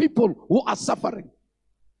dismiss people who are suffering.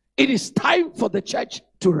 It is time for the church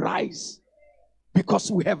to rise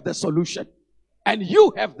because we have the solution. And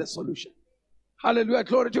you have the solution. Hallelujah,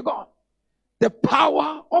 glory to God. The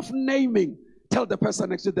power of naming. Tell the person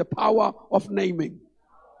next to you, the power of naming.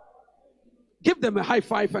 Give them a high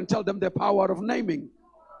five and tell them the power of naming.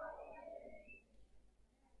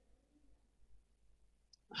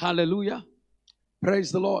 Hallelujah.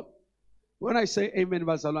 Praise the Lord. When I say amen,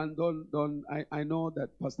 Vasalan, I know that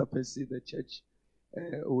Pastor Percy, the church,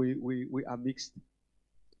 we are mixed.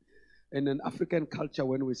 In an African culture,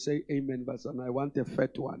 when we say amen, Vasalan, I want a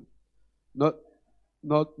fat one. Not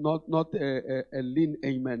a lean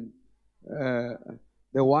amen.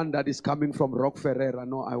 The one that is coming from Rock Ferreira.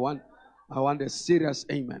 No, I want a serious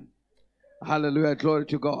amen. Hallelujah, glory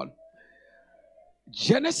to God.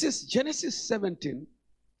 Genesis 17,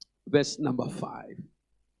 verse number 5.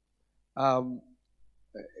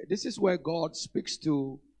 This is where God speaks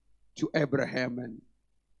to Abraham,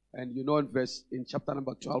 and you know in chapter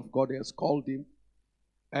number 12, God has called him,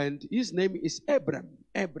 and his name is Abraham.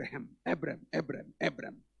 It's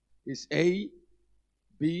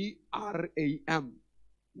Abram.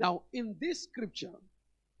 Now, in this scripture,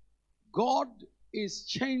 God is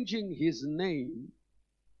changing his name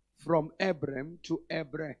from Abram to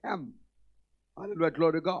Abraham. Hallelujah,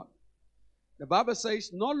 glory to God. The Bible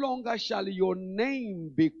says, no longer shall your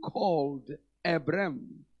name be called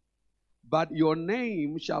Abram, but your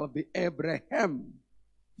name shall be Abraham,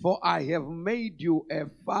 for I have made you a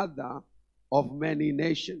father of many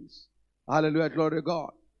nations. Hallelujah, glory to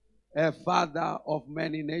God. A father of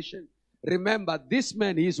many nations. Remember, this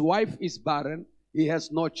man, his wife is barren. He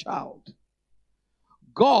has no child.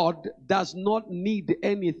 God does not need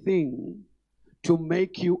anything to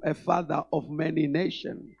make you a father of many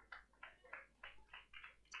nations.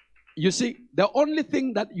 You see, the only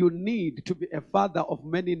thing that you need to be a father of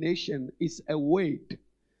many nations is a word.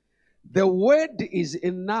 The word is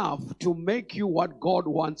enough to make you what God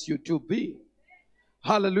wants you to be.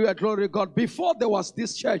 Hallelujah, glory to God. Before there was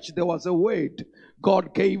this church, there was a word.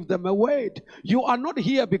 God gave them a word. You are not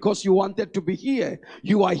here because you wanted to be here.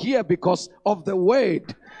 You are here because of the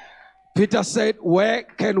word. Peter said, where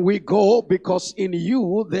can we go? Because in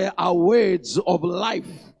you there are words of life.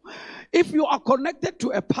 If you are connected to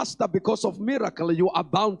a pastor because of miracle, you are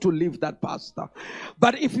bound to leave that pastor.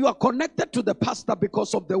 But if you are connected to the pastor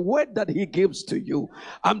because of the word that he gives to you,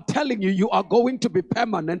 I'm telling you, you are going to be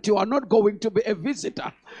permanent. You are not going to be a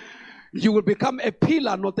visitor. You will become a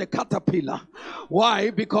pillar, not a caterpillar. Why?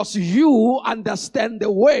 Because you understand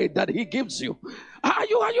the word that he gives you. Are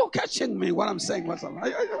you catching me what I'm saying?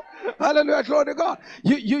 Hallelujah, glory to God.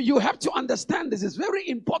 You have to understand this is very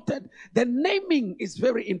important. The naming is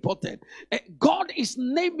very important. God is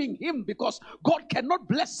naming him because God cannot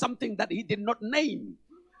bless something that he did not name.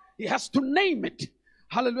 He has to name it.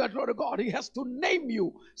 Hallelujah, glory to God. He has to name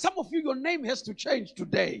you. Some of you, your name has to change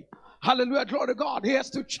today. Hallelujah, glory to God. He has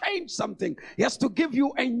to change something. He has to give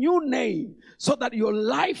you a new name so that your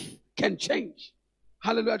life can change.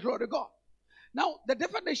 Hallelujah, glory to God. Now, the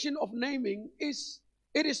definition of naming is,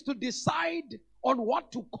 it is to decide on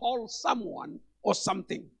what to call someone or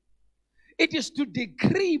something. It is to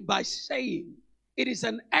decree by saying. It is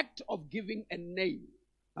an act of giving a name.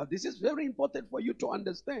 Now, this is very important for you to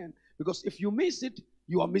understand, because if you miss it,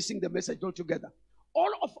 you are missing the message altogether.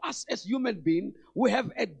 all of us as human beings, we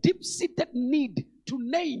have a deep-seated need to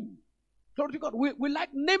name. Glory to God. We like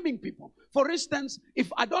naming people. For instance,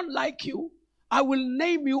 if I don't like you, I will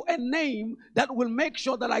name you a name that will make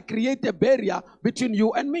sure that I create a barrier between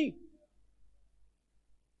you and me.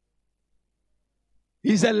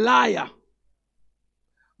 He's a liar.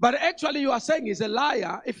 But actually you are saying he's a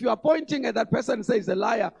liar. If you are pointing at that person and say he's a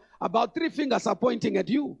liar, about 3 fingers are pointing at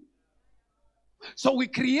you. So we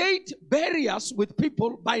create barriers with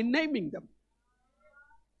people by naming them.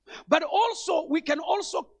 But also, we can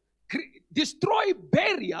also destroy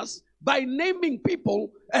barriers by naming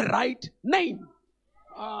people a right name.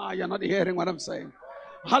 You're not hearing what I'm saying.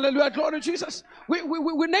 Hallelujah, glory to Jesus. We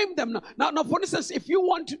name them now. Now, for instance, if you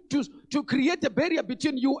want to create a barrier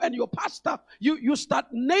between you and your pastor, you start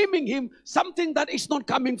naming him something that is not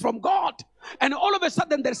coming from God. And all of a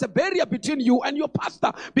sudden, there's a barrier between you and your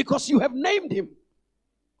pastor because you have named him.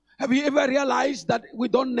 Have you ever realized that we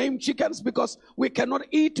don't name chickens because we cannot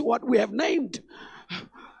eat what we have named?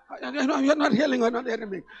 You're not hearing or not hearing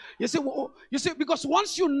me. You see, because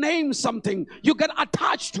once you name something, you get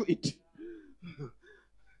attached to it.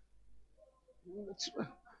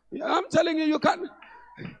 I'm telling you, you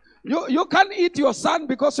can't eat your son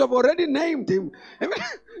because you've already named him.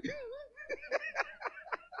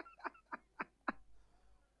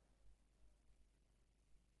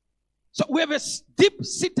 So we have a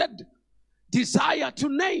deep-seated desire to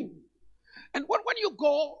name. And when you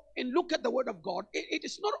go and look at the word of God, it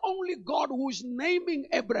is not only God who is naming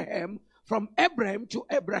Abraham from Abraham to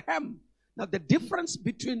Abraham. Now the difference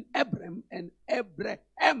between Abraham and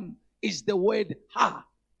Abraham is the word ha.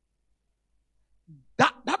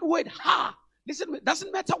 That word ha, listen, it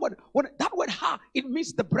doesn't matter what that word ha, it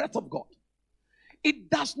means the breath of God. It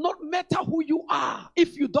does not matter who you are.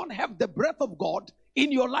 If you don't have the breath of God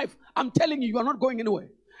in your life, I'm telling you, you are not going anywhere.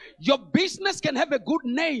 Your business can have a good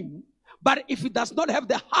name, but if it does not have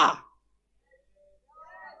the ha,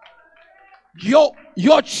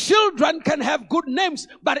 your children can have good names,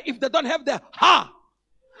 but if they don't have the ha.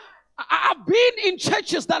 I've been in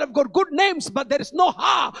churches that have got good names, but there is no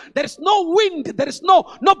ha, there is no wind, there is no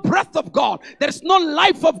breath of God, there is no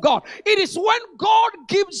life of God. It is when God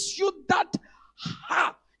gives you that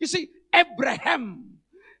ha. You see, Abraham,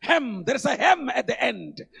 hem, there's a hem at the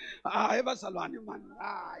end.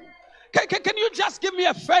 Can you just give me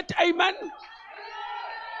a fat amen?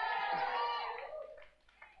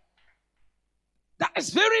 That is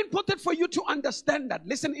very important for you to understand that.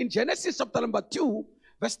 Listen, in Genesis chapter number 2,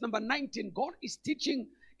 verse number 19, God is teaching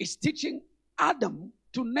Adam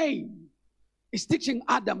to name. He's teaching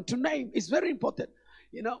Adam to name. It's very important.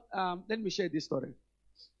 You know, let me share this story.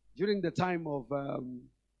 During the time of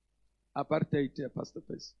apartheid, Pastor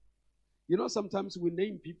Pes, you know, sometimes we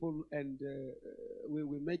name people and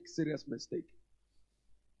we make serious mistake.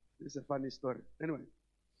 It's a funny story. Anyway,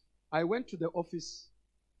 I went to the office.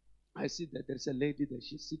 I see that there's a lady there.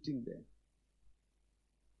 She's sitting there.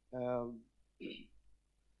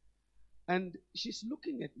 And she's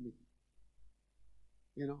looking at me.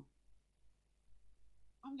 You know.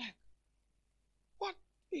 I'm like, what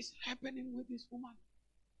is happening with this woman?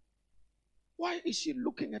 Why is she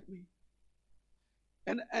looking at me?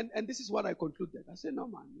 And this is what I concluded. I said, no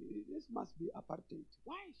man, this must be apartheid.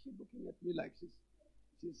 Why is she looking at me like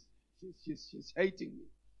she's hating me?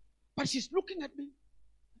 But she's looking at me,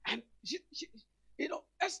 and she you know,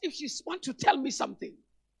 as if she wants to tell me something.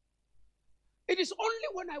 It is only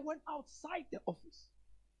when I went outside the office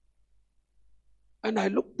and I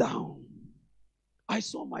looked down, I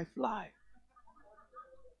saw my fly.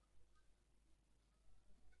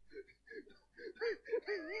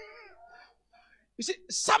 You see,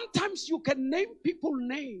 sometimes you can name people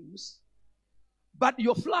names, but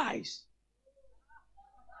your flies.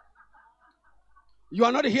 You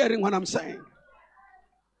are not hearing what I'm saying.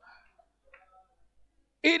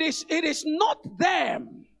 It is not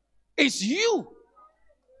them. It's you.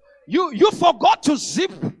 You forgot to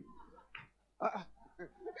zip.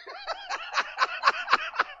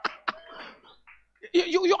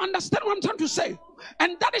 You understand what I'm trying to say?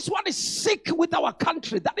 And that is what is sick with our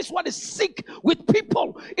country. That is what is sick with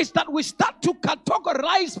people. Is that we start to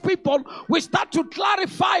categorize people. We start to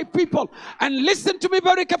clarify people. And listen to me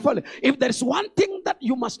very carefully. If there's one thing that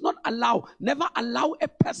you must not allow, never allow a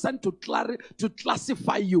person to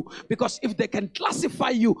classify you. Because if they can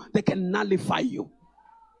classify you, they can nullify you.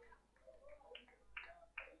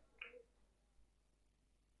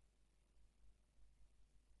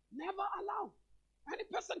 Never allow any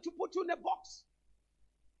person to put you in a box.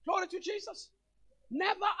 Glory to Jesus.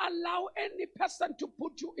 Never allow any person to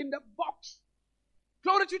put you in the box.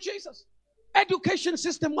 Glory to Jesus. Education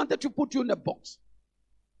system wanted to put you in a box.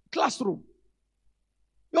 classroom.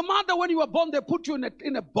 Your mother, when you were born, they put you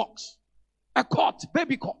in a box, a cot,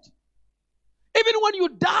 baby cot. Even when you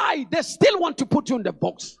die, they still want to put you in the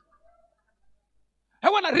box. I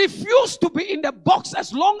want to refuse to be in the box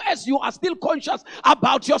as long as you are still conscious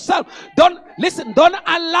about yourself. Don't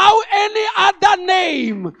allow any other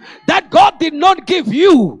name that God did not give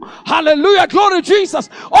you. Hallelujah, glory to Jesus.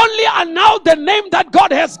 Only allow the name that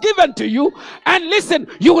God has given to you. And listen,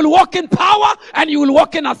 you will walk in power and you will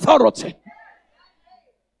walk in authority.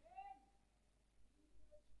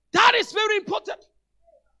 That is very important.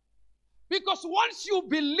 Because once you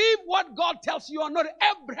believe what God tells you, you are not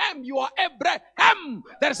Abraham, you are Abraham.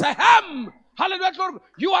 There's a Ham. Hallelujah.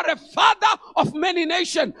 You are a father of many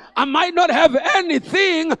nations. I might not have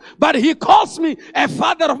anything, but he calls me a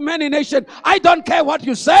father of many nations. I don't care what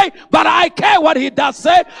you say, but I care what he does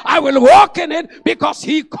say. I will walk in it because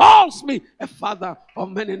he calls me a father of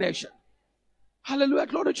many nations. Hallelujah.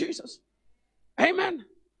 Glory to Jesus. Amen.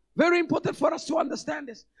 Very important for us to understand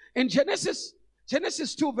this. In Genesis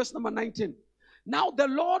 2, verse number 19. Now the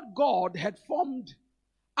Lord God had formed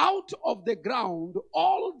out of the ground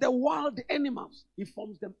all the wild animals. He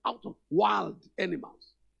forms them out of wild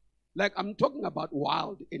animals. Like I'm talking about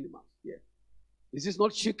wild animals. Yeah. This is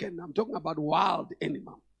not chicken. I'm talking about wild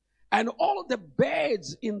animals. And all the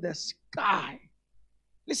birds in the sky.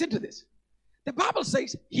 Listen to this. The Bible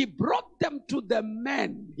says he brought them to the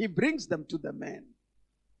man. He brings them to the man.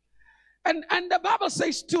 And the Bible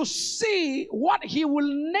says to see what he will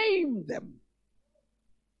name them.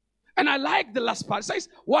 And I like the last part. It says,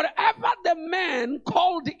 whatever the man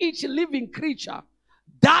called each living creature,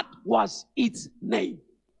 that was its name.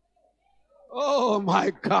 Oh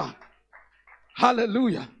my God.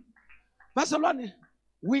 Hallelujah. Barcelona,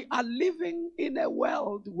 we are living in a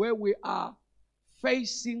world where we are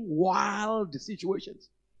facing wild situations.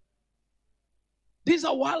 These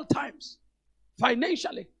are wild times.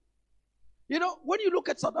 Financially. You know, when you look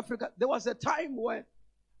at South Africa, there was a time where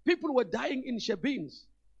people were dying in Shebeens.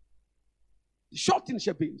 Shot in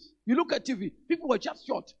Shebeens. You look at TV, people were just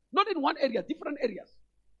shot. Not in one area, different areas.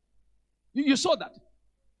 You saw that.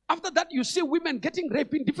 After that, you see women getting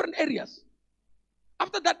raped in different areas.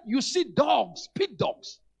 After that, you see dogs, pit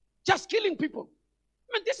dogs, just killing people.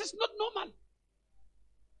 I mean, this is not normal.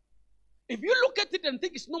 If you look at it and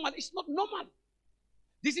think it's normal, it's not normal.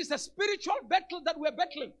 This is a spiritual battle that we're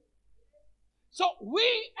battling. So we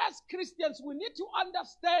as Christians, we need to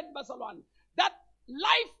understand, Barcelona, that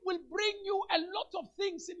life will bring you a lot of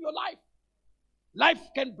things in your life. Life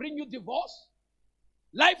can bring you divorce.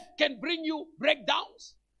 Life can bring you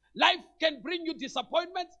breakdowns. Life can bring you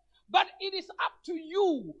disappointments. But it is up to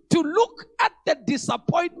you to look at the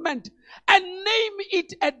disappointment and name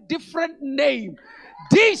it a different name.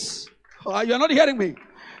 This, you're not hearing me.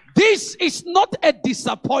 This is not a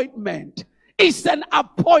disappointment. It's an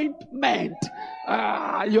appointment.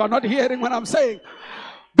 You are not hearing what I'm saying.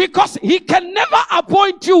 Because he can never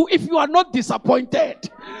appoint you if you are not disappointed.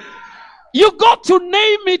 You got to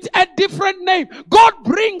name it a different name. God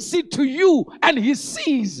brings it to you and he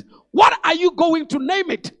sees. What are you going to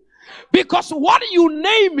name it? Because what you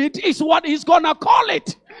name it is what he's going to call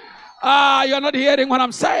it. You're not hearing what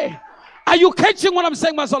I'm saying. Are you catching what I'm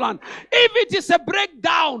saying, Mazolan? If it is a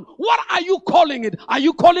breakdown, what are you calling it? Are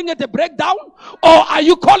you calling it a breakdown? Or are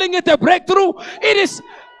you calling it a breakthrough? It is,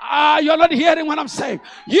 you're not hearing what I'm saying.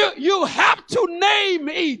 You have to name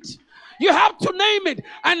it. You have to name it.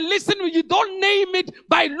 And listen, you don't name it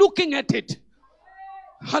by looking at it.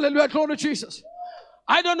 Hallelujah, glory to Jesus.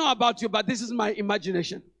 I don't know about you, but this is my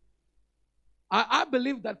imagination. I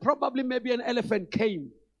believe that probably maybe an elephant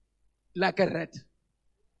came like a rat.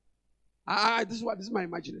 This is my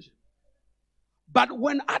imagination. But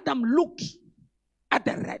when Adam looked at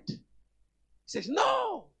the rat, he says,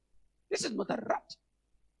 no, this is not a rat.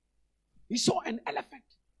 He saw an elephant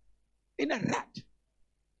in a rat.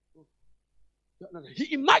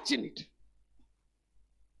 He imagined it.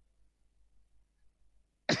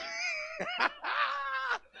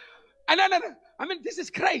 And then, I mean, this is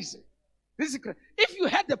crazy. This is crazy. If you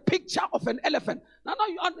had the picture of an elephant, now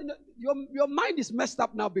your mind is messed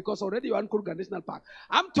up now because already you're in Kruger National Park.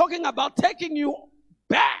 I'm talking about taking you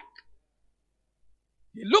back.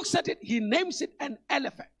 He looks at it, he names it an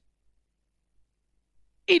elephant.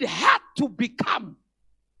 It had to become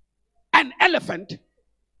an elephant,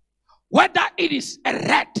 whether it is a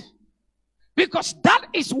rat, because that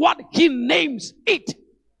is what he names it.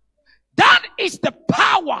 That is the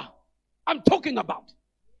power I'm talking about.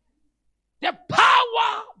 The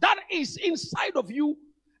power that is inside of you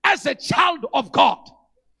as a child of God.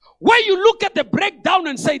 Where you look at the breakdown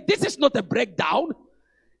and say, this is not a breakdown,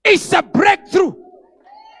 it's a breakthrough.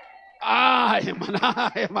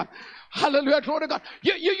 Amen. Hallelujah. Glory to God.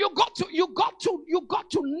 You got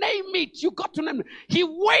to name it. You got to name it. He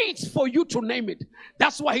waits for you to name it.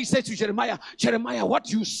 That's why he says to Jeremiah, Jeremiah, what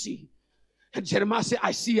do you see? And Jeremiah said,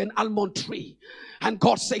 I see an almond tree. And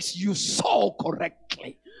God says, you saw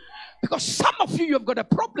correctly. Because some of you have got a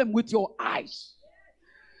problem with your eyes.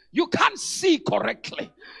 You can't see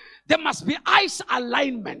correctly. There must be eyes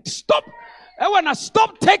alignment. Stop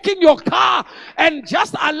taking your car and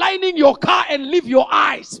just aligning your car and leave your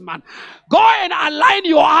eyes, man. Go and align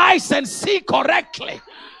your eyes and see correctly.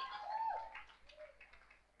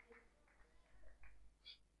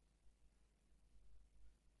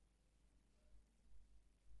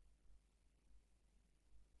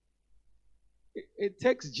 It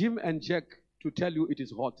takes Jim and Jack to tell you it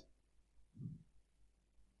is hot.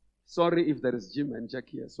 Sorry if there is Jim and Jack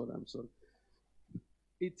here. Sorry, I'm sorry.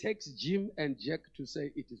 It takes Jim and Jack to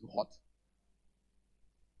say it is hot.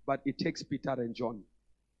 But it takes Peter and John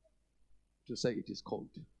to say it is cold.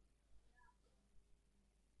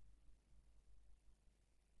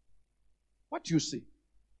 What do you see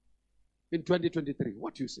in 2023?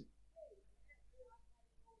 What do you see?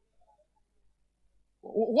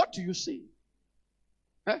 What do you see?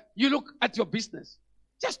 You look at your business.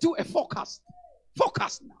 Just do a forecast.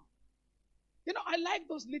 Forecast now. You know, I like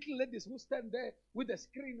those little ladies who stand there with the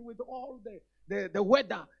screen with all the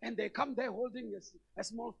weather, and they come there holding a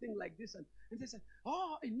small thing like this, and they say,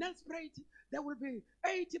 oh, in Nelspruit there will be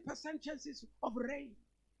 80% chances of rain.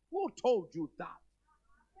 Who told you that?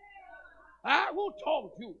 Who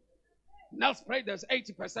told you? Nelspruit there's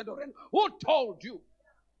 80% of rain. Who told you?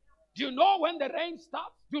 Do you know when the rain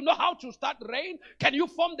starts? Do you know how to start rain? Can you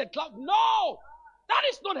form the cloud? No! That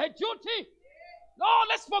is not her duty. No,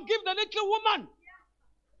 let's forgive the little woman.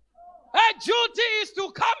 Her duty is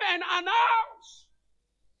to come and announce.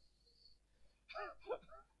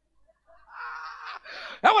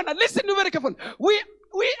 I want to listen to very carefully.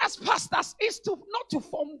 We as pastors is to not to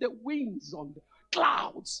form the winds on the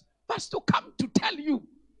clouds, but to come to tell you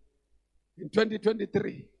in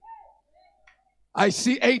 2023. I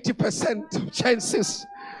see 80% chances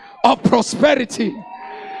of prosperity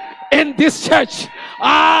in this church.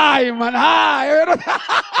 I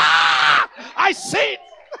see it.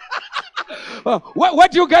 Where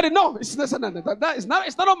do you get it? No, it's none of that.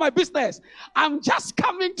 It's none of my business. I'm just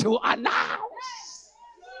coming to announce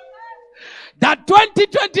that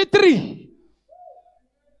 2023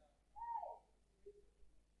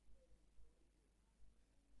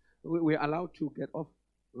 we're allowed to get off.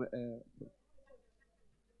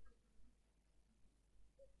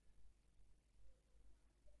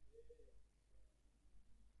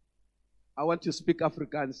 I want to speak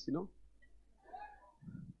Afrikaans, you know,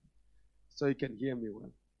 so you can hear me well.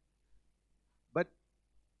 But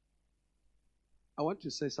I want to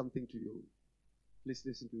say something to you. Please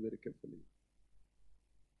listen to me very carefully.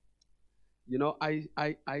 You know,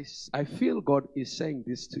 I feel God is saying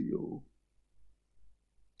this to you,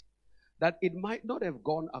 that it might not have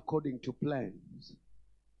gone according to plans,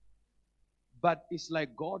 but it's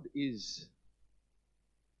like God He's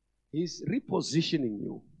repositioning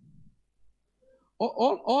you.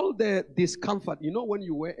 All the discomfort, you know, when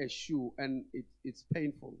you wear a shoe and it's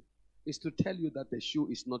painful, is to tell you that the shoe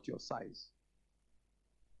is not your size.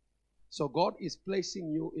 So God is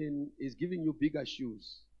placing you is giving you bigger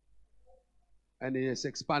shoes, and He is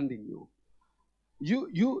expanding you.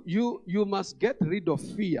 You must get rid of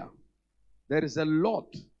fear. There is a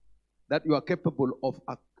lot that you are capable of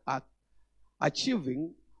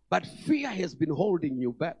achieving, but fear has been holding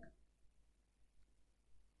you back.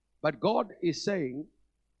 But God is saying,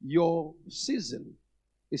 your season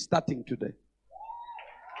is starting today.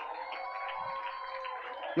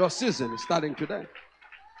 Your season is starting today.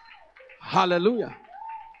 Hallelujah.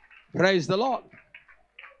 Praise the Lord.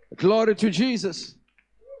 Glory to Jesus.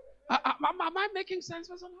 Am I making sense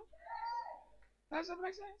for someone? Does that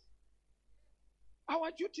make sense?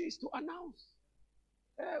 Our duty is to announce.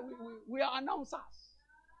 We are announcers.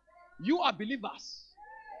 You are believers.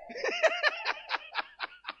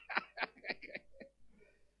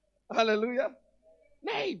 Hallelujah.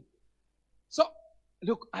 Name. So,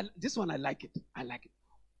 look, this one I like it. I like it.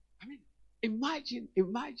 I mean, imagine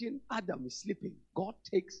Adam is sleeping. God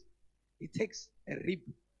takes a rib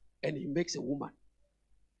and He makes a woman.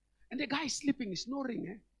 And the guy is sleeping, he's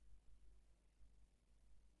snoring.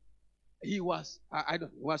 He was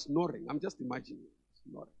snoring. I'm just imagining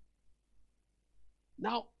snoring.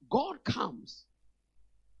 Now, God comes.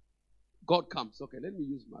 Okay, let me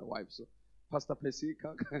use my wife. So, Pastor Percy,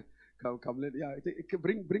 come. Yeah,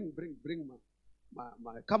 bring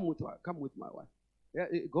my. Come with my wife. Yeah,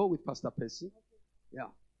 go with Pastor Percy. Yeah.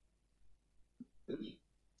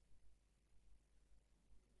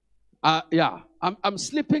 Yeah, I'm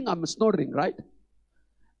sleeping, I'm snoring, right?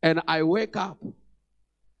 And I wake up.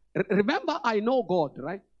 Remember, I know God,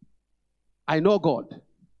 right? I know God.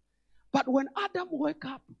 But when Adam woke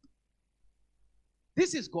up,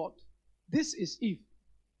 this is God, this is Eve.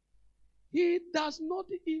 He does not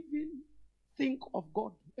even think of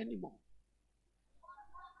God anymore.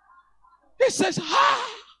 He says, ah,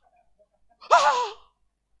 ah.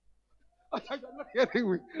 You're not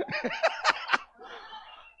hearing me.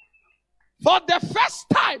 For the first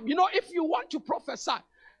time, if you want to prophesy,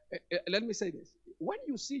 let me say this. When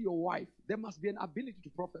you see your wife, there must be an ability to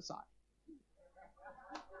prophesy.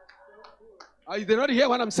 You did not hear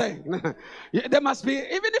what I'm saying. There must be,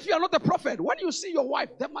 even if you are not a prophet, when you see your wife,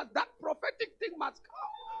 that prophetic thing must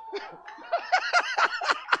come.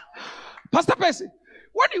 Pastor Percy,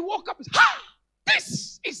 when he woke up, he said,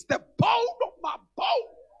 this is the bone of my bone,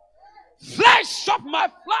 flesh of my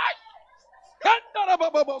flesh.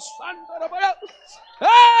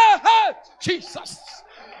 Jesus.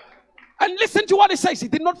 And listen to what he says. He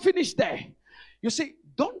did not finish there. You see,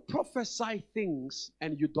 don't prophesy things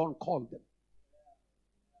and you don't call them.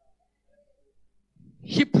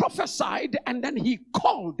 He prophesied and then he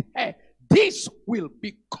called her. This will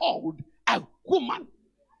be called a woman.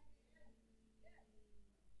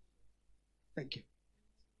 Thank you.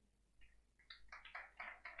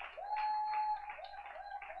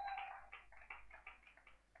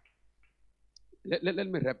 Let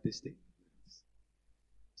me wrap this thing.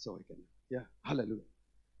 So I can, hallelujah.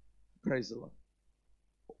 Praise the Lord.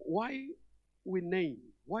 Why we name?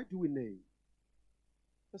 Why do we name?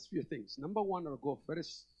 Just a few things. Number one, I'll go very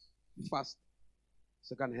fast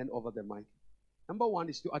so I can hand over the mic. Number one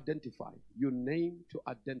is to identify. You name to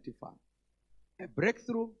identify. A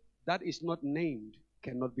breakthrough that is not named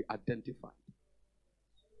cannot be identified.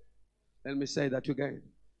 Let me say that again.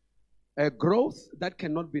 A growth that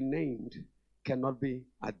cannot be named cannot be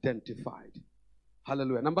identified.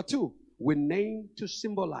 Hallelujah. Number two, we name to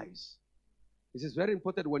symbolize. This is very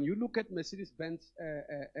important. When you look at Mercedes-Benz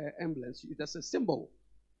emblems, it has a symbol.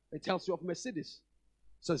 It tells you of Mercedes.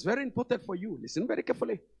 So it's very important for you. Listen very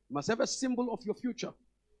carefully. You must have a symbol of your future.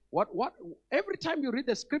 Every time you read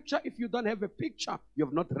the scripture, if you don't have a picture, you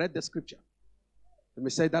have not read the scripture. Let me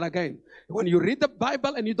say that again. When you read the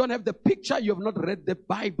Bible and you don't have the picture, you have not read the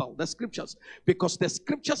Bible, the scriptures. Because the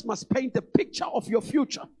scriptures must paint a picture of your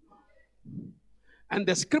future. And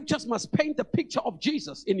the scriptures must paint a picture of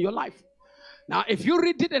Jesus in your life. Now, if you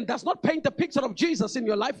read it and does not paint a picture of Jesus in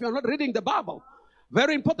your life, you are not reading the Bible.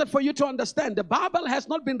 Very important for you to understand. The Bible has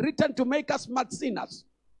not been written to make us mad sinners.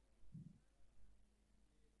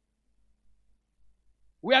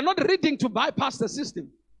 We are not reading to bypass the system.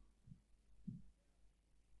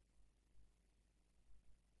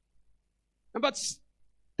 Number C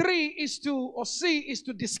is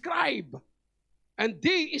to describe. And D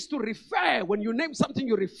is to refer. When you name something,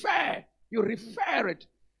 you refer it.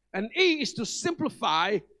 And E is to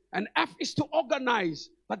simplify. And F is to organize.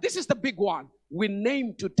 But this is the big one. We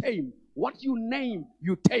name to tame. What you name,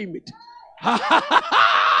 you tame it.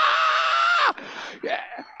 Yeah.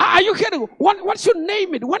 Are you kidding? Once you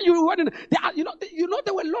name it, there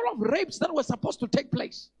were a lot of rapes that were supposed to take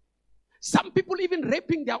place. Some people even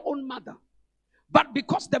raping their own mother. But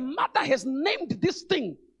because the mother has named this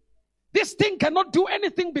thing cannot do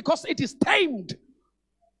anything because it is tamed.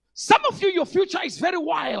 Some of you, your future is very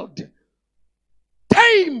wild.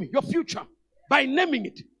 Tame your future by naming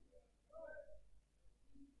it.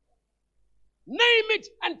 Name it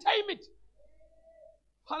and tame it.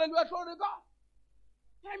 Hallelujah, glory to God.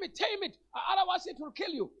 Name it, tame it. Otherwise it will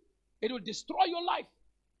kill you. It will destroy your life.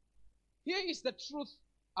 Here is the truth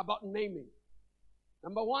about naming.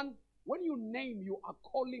 Number one, when you name, you are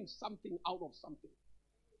calling something out of something.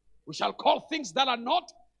 We shall call things that are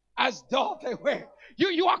not as though they were.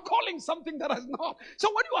 You are calling something that is not.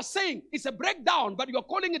 So what you are saying is a breakdown, but you are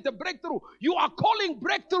calling it a breakthrough. You are calling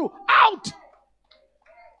breakthrough out.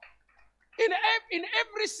 In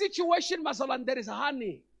every situation, Masalan, there is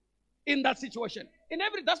honey in that situation.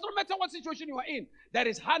 Does not matter what situation you are in, there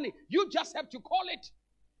is honey. You just have to call it.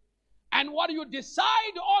 And what you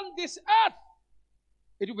decide on this earth,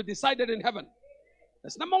 it will be decided in heaven.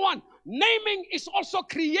 That's number one. Naming is also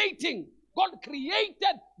creating. God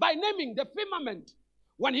created by naming the firmament.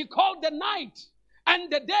 When he called the night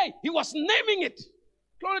and the day, he was naming it.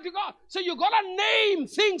 Glory to God. So you got to name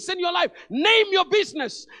things in your life. Name your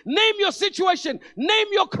business. Name your situation. Name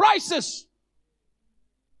your crisis.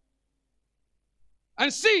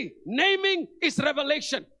 And see, naming is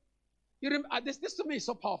revelation. This to me is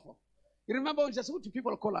so powerful. You remember when just who do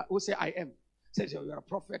people call who say I am? Says you're a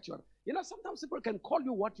prophet. Sometimes people can call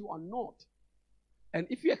you what you are not. And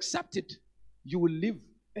if you accept it, you will live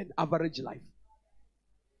an average life.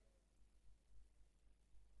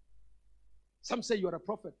 Some say you're a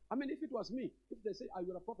prophet. I mean, if it was me, if they say, are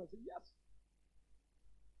you a prophet? I say, yes.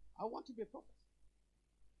 I want to be a prophet.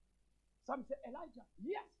 Some say, Elijah.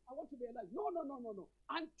 Yes, I want to be Elijah. No.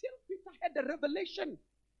 Until Peter had the revelation,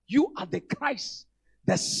 you are the Christ,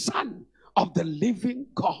 the Son of the living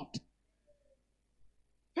God.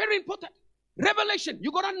 Very important. Revelation.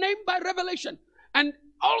 You got to name by revelation. And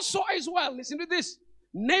also as well, listen to this.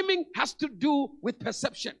 Naming has to do with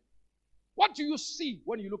perception. What do you see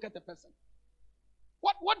when you look at a person?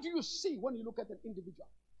 What do you see when you look at an individual?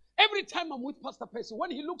 Every time I'm with Pastor Percy,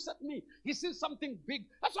 when he looks at me, he sees something big.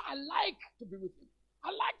 That's why I like to be with him. I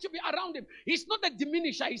like to be around him. He's not a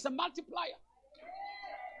diminisher, he's a multiplier.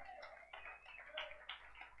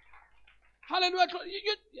 Hallelujah.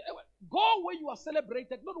 Go where you are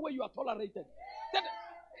celebrated, not where you are tolerated.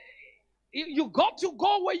 You got to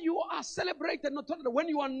go where you are celebrated, not tolerated. When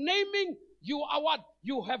you are naming, you are what?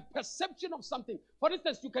 You have perception of something. For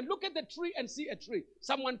instance, you can look at the tree and see a tree.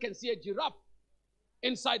 Someone can see a giraffe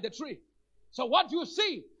inside the tree. So what do you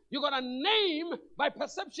see? You got to name by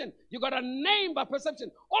perception. You got to name by perception.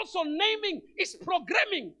 Also, naming is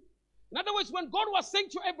programming. In other words, when God was saying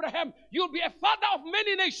to Abraham, you'll be a father of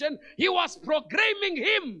many nations, he was programming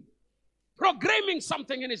him. Programming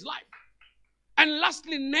something in his life. And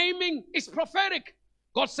lastly, naming is prophetic.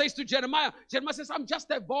 God says to Jeremiah, Jeremiah says, I'm just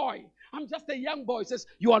a boy. I'm just a young boy. He says,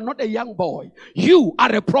 you are not a young boy. You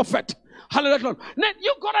are a prophet. Hallelujah.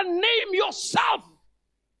 You got to name yourself.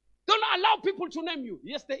 Don't allow people to name you.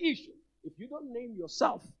 Here's the issue. If you don't name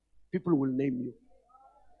yourself, people will name you.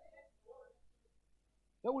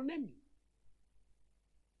 They will name you.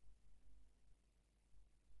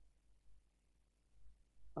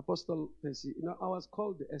 Apostle Percy, I was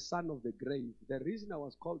called a son of the grave. The reason I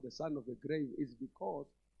was called the son of the grave is because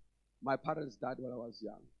my parents died when I was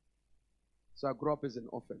young. So I grew up as an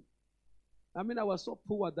orphan. I mean, I was so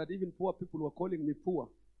poor that even poor people were calling me poor.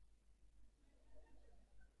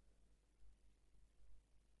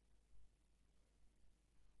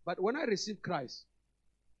 But when I received Christ,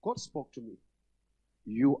 God spoke to me.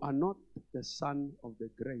 You are not the son of the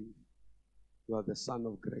grave. You are the son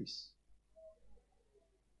of grace.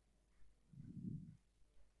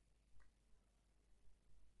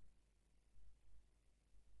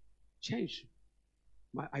 Change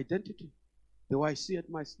my identity. The way I see it,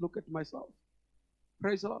 look at myself.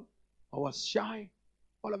 Praise the Lord. I was shy.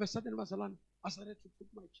 All of a sudden, I started to put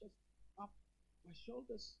my chest up, my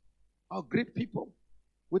shoulders. I'll greet people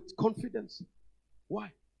with confidence.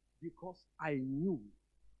 Why? Because I knew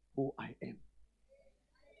who I am.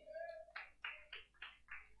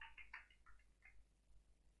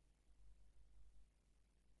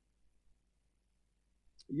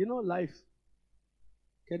 Life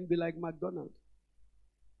can be like McDonald's.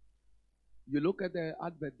 You look at the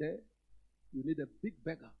advert there, you need a big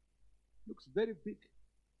burger. Looks very big.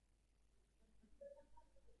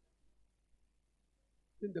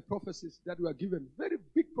 In the prophecies that were given, very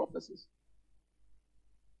big prophecies.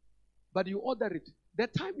 But you order it. The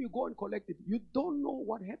time you go and collect it, you don't know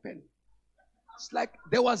what happened. It's like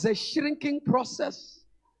there was a shrinking process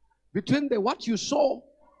between what you saw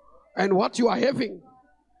and what you are having.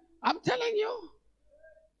 I'm telling you,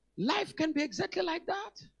 life can be exactly like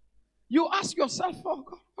that. You ask yourself, oh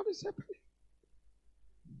God, what is happening?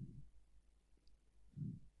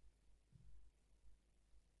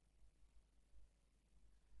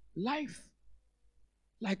 Life,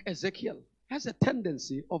 like Ezekiel, has a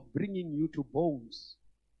tendency of bringing you to bones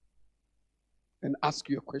and ask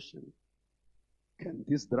you a question. Can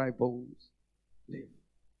these dry bones live?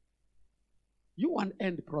 You want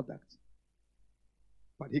end product,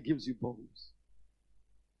 but he gives you bones.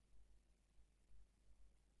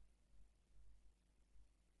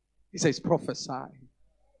 He says, prophesy.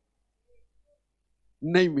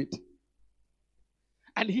 Name it.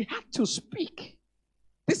 And he had to speak.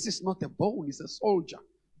 This is not a bone, it's a soldier.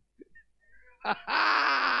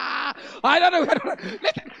 I don't know.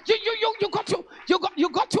 Listen, you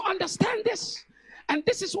got to understand this. And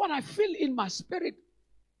this is what I feel in my spirit,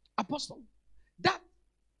 Apostle. That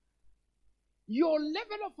your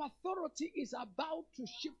level of authority is about to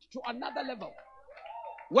shift to another level.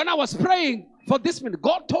 When I was praying for this minute,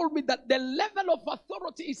 God told me that the level of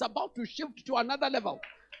authority is about to shift to another level.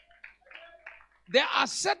 There are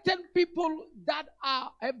certain people that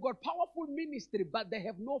have got powerful ministry, but they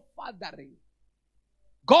have no fathering.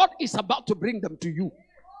 God is about to bring them to you.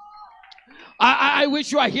 I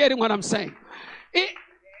wish you are hearing what I'm saying.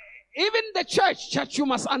 Even the church, you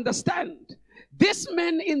must understand. This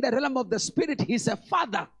man in the realm of the spirit, he's a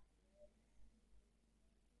father.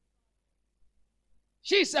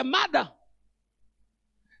 She's a mother.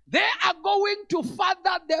 They are going to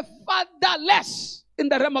father the fatherless in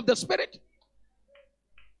the realm of the spirit.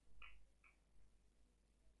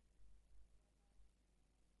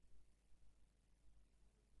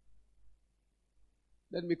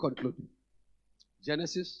 Let me conclude.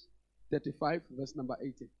 Genesis 35, verse number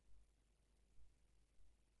 18.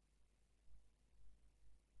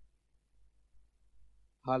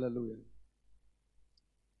 Hallelujah.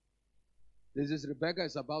 This is Rebecca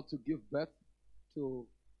is about to give birth to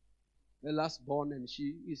her last born, and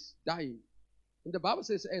she is dying. And the Bible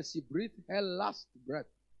says, as she breathed her last breath,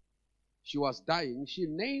 she was dying. She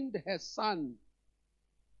named her son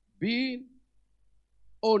Ben-Oni.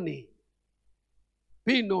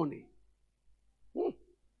 Ben-Oni.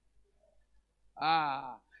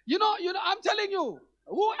 I'm telling you,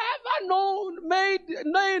 whoever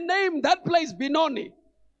named that place Benoni.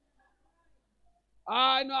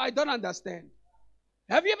 No, I don't understand.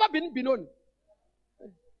 Have you ever been Benoni?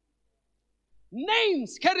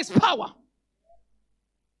 Names carries power.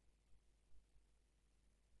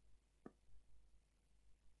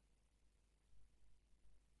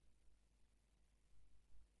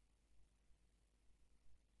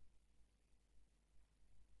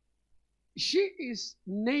 She is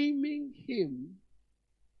naming him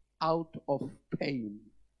out of pain.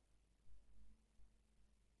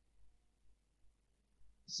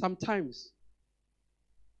 Sometimes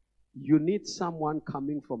you need someone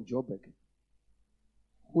coming from Joburg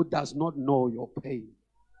who does not know your pain,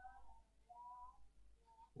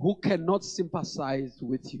 who cannot sympathize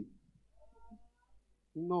with you.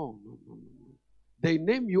 No. They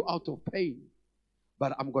name you out of pain,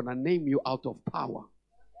 but I'm going to name you out of power.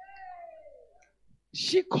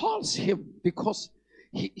 She calls him because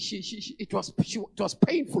it was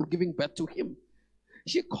painful giving birth to him.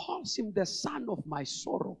 She calls him the son of my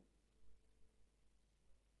sorrow.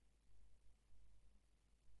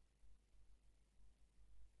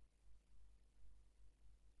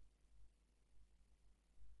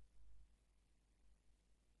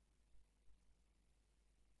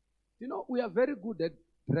 You know, we are very good at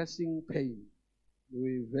dressing pain.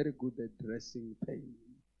 We're very good at dressing pain.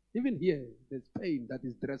 Even here, there's pain that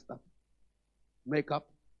is dressed up. Makeup.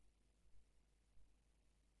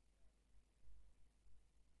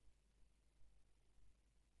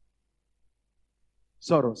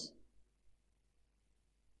 Sorrows.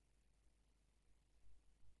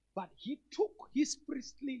 But he took his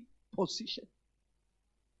priestly position.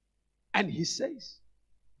 And he says,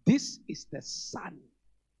 this is the son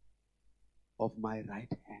of my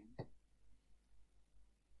right hand.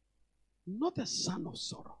 Not a son of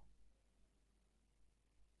sorrow.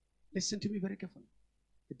 Listen to me very carefully.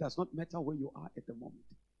 It does not matter where you are at the moment.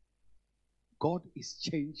 God is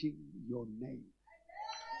changing your name.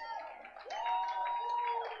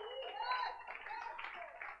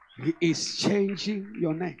 He is changing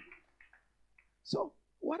your name. So,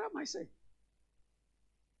 what am I saying?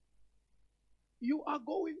 You are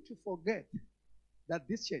going to forget that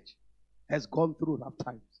this church has gone through rough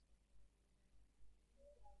times.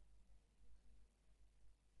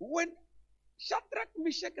 When Shadrach,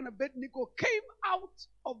 Meshach, and Abednego came out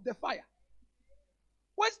of the fire,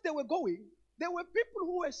 where they were going, there were people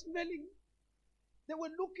who were smelling, they were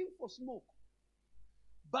looking for smoke.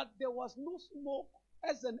 But there was no smoke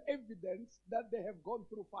as an evidence that they have gone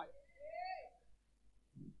through fire.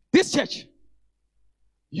 This church,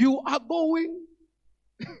 you are going,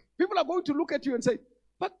 people are going to look at you and say,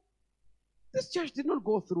 but this church did not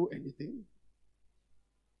go through anything.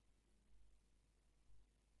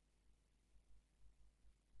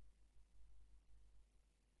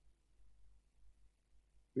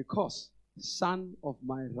 Because son of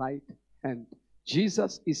my right hand,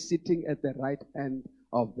 Jesus is sitting at the right hand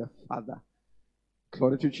of the Father.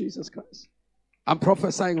 Glory to Jesus Christ. I'm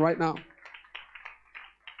prophesying right now.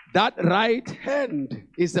 That right hand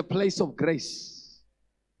is the place of grace.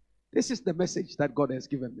 This is the message that God has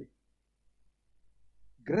given me.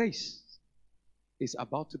 Grace is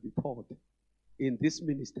about to be poured in this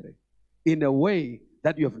ministry in a way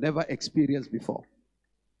that you have never experienced before.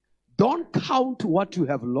 Don't count what you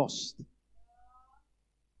have lost.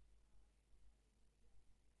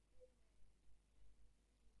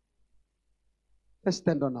 Let's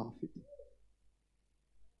stand on our feet.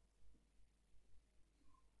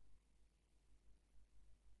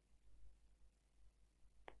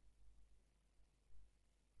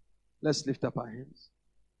 Let's lift up our hands.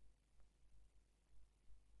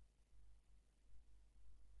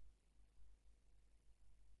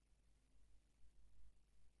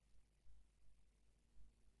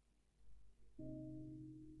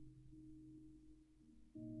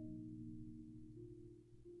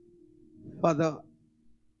 Father,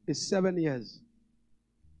 it's 7 years.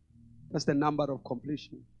 That's the number of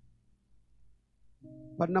completion.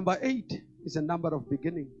 But number 8 is a number of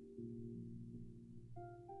beginning.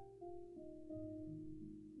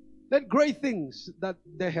 Let great things that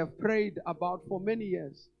they have prayed about for many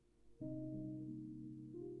years,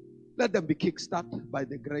 let them be kickstarted by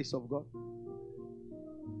the grace of God.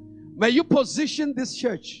 May you position this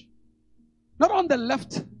church not on the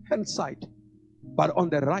left-hand side, but on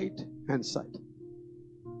the right-hand side.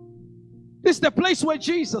 This is the place where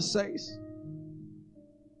Jesus says,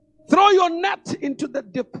 throw your net into the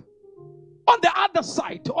deep. On the other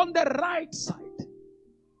side, on the right side.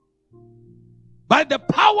 By the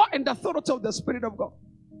power and authority of the Spirit of God.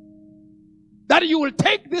 That you will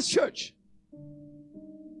take this church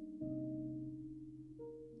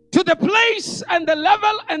to the place and the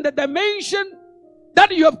level and the dimension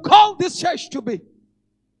that you have called this church to be.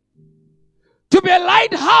 To be a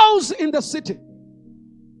lighthouse in the city.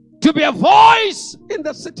 To be a voice in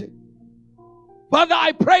the city. Father,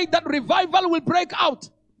 I pray that revival will break out.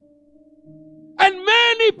 And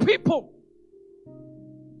many people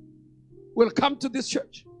will come to this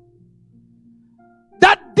church.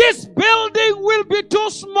 That this building will be too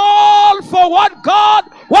small for what God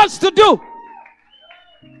wants to do.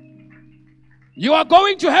 You are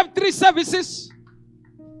going to have 3 services.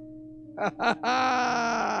 You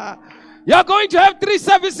are going to have 3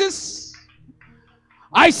 services.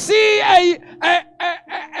 I see a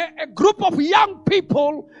group of young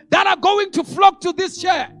people that are going to flock to this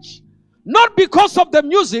church. Not because of the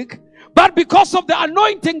music, but because of the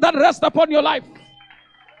anointing that rests upon your life.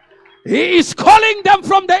 He is calling them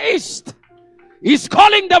from the east. He is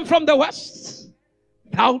calling them from the west,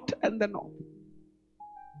 south and the north.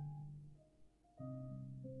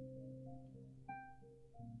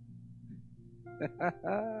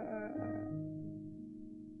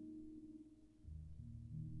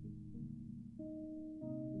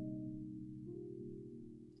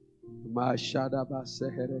 Mashada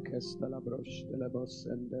basehere kestala brosh telebos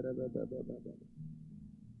endere bebe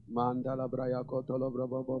mandala braya kotolo bro.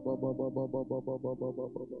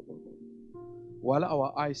 While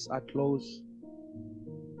our eyes are closed,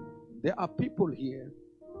 there are people here.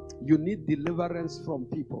 You need deliverance from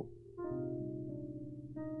people.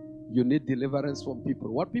 You need deliverance from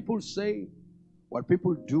people. What people say, what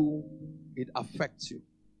people do, it affects you.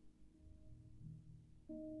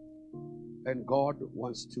 And God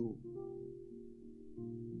wants to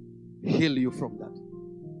heal you from that.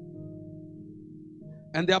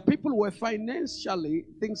 And there are people where financially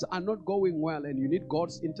things are not going well and you need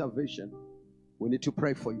God's intervention. We need to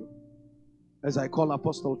pray for you. As I call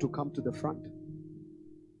Apostle to come to the front.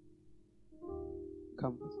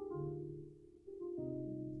 Come.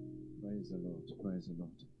 Praise the Lord. Praise the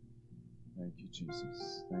Lord. Thank you,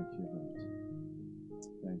 Jesus. Thank you, Lord.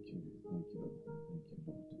 Thank you. Thank you, Lord. Thank you,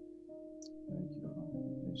 Lord. Thank you, Father. We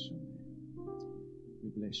bless your name. We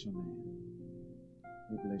bless your name.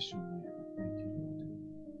 We bless your name. Thank you, Lord.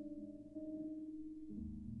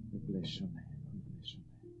 We bless your name. We bless your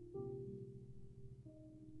name.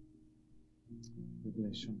 We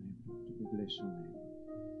bless your name, Lord. We bless your name.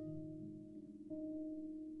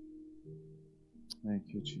 Thank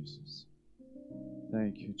you, Jesus.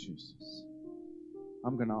 Thank you, Jesus.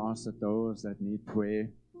 I'm going to ask that those that need prayer,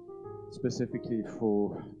 specifically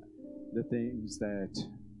for the things that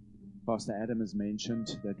Pastor Adam has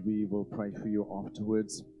mentioned, that we will pray for you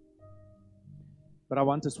afterwards. But I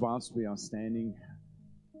want us, whilst we are standing,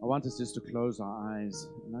 I want us just to close our eyes.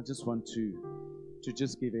 And I just want to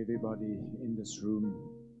just give everybody in this room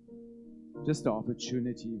just the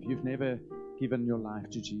opportunity. If you've never given your life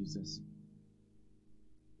to Jesus,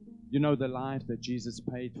 you know the life that Jesus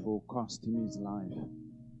paid for cost him his life.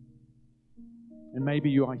 And maybe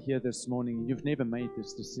you are here this morning and you've never made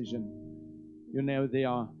this decision. You know there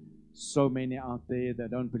are so many out there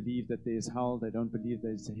that don't believe that there's hell. They don't believe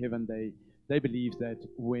there's heaven. They believe that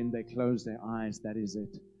when they close their eyes, that is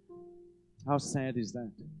it. How sad is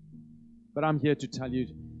that? But I'm here to tell you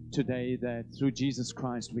today that through Jesus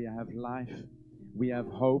Christ we have life. We have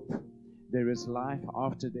hope. There is life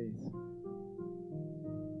after death.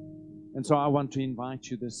 And so I want to invite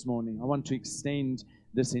you this morning. I want to extend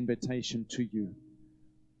this invitation to you.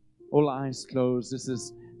 All eyes closed. This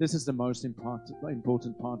is the most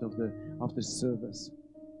important part of the service.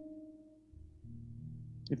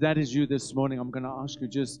 If that is you this morning, I'm going to ask you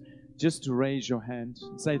just to raise your hand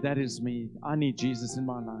and say, that is me. I need Jesus in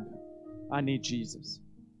my life. I need Jesus.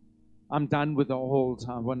 I'm done with the old.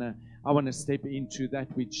 I want to step into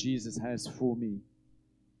that which Jesus has for me.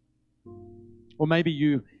 Or maybe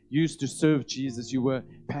you used to serve Jesus. You were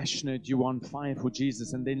passionate. You were on fire for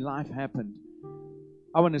Jesus. And then life happened.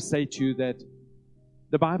 I want to say to you that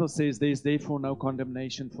the Bible says there's therefore no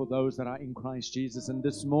condemnation for those that are in Christ Jesus. And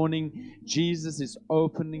this morning, Jesus is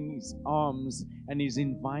opening His arms and He's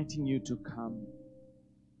inviting you to come.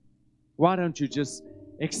 Why don't you just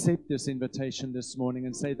accept this invitation this morning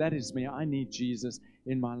and say, that is me. I need Jesus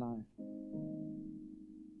in my life.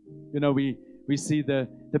 You know, we see the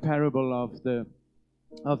parable of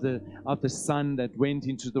the son that went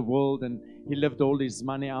into the world, and he lived all his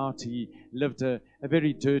money out. He lived a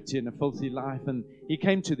very dirty and a filthy life, and he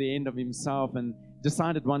came to the end of himself and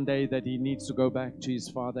decided one day that he needs to go back to his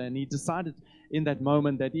father. And he decided in that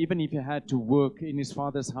moment that even if he had to work in his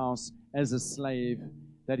father's house as a slave,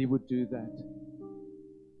 that he would do that.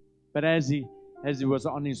 But as he was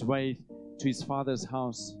on his way to his father's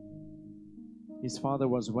house, his father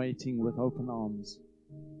was waiting with open arms.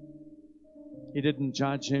 He didn't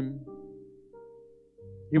judge him.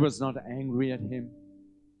 He was not angry at him.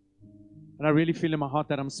 And I really feel in my heart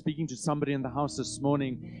that I'm speaking to somebody in the house this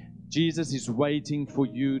morning. Jesus is waiting for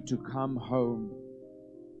you to come home.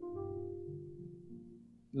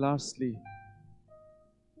 Lastly,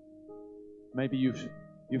 maybe you've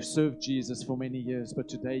served Jesus for many years, but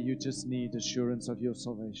today you just need assurance of your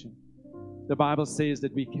salvation. The Bible says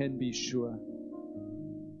that we can be sure.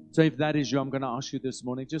 So if that is you, I'm going to ask you this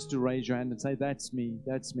morning just to raise your hand and say, that's me,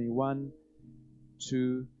 that's me. 1,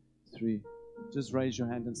 2, 3. Just raise your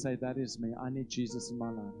hand and say, that is me. I need Jesus in my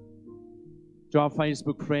life. To our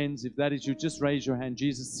Facebook friends, if that is you, just raise your hand.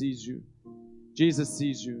 Jesus sees you. Jesus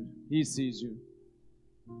sees you. He sees you.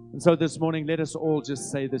 And so this morning, let us all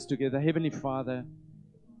just say this together. Heavenly Father,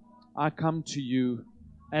 I come to you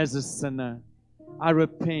as a sinner. I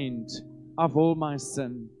repent of all my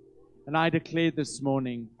sin. And I declare this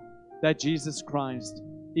morning that Jesus Christ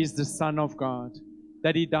is the Son of God,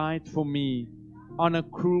 that He died for me on a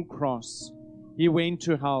cruel cross. He went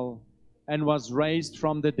to hell and was raised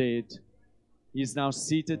from the dead. He is now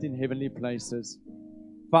seated in heavenly places.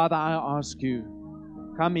 Father, I ask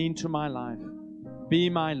you, come into my life. Be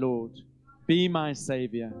my Lord. Be my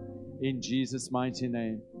Savior. In Jesus' mighty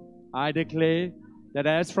name. I declare that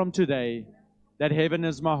as from today, that heaven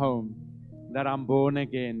is my home, that I'm born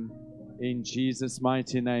again. In Jesus'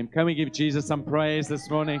 mighty name. Can we give Jesus some praise this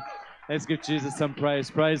morning? Let's give Jesus some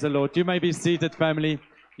praise. Praise the Lord. You may be seated, family.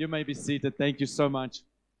 You may be seated. Thank you so much.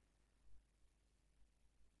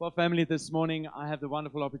 Well, family, this morning I have the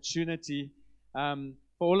wonderful opportunity for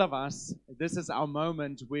all of us. This is our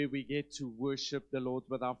moment where we get to worship the Lord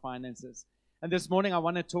with our finances. And this morning I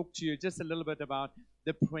want to talk to you just a little bit about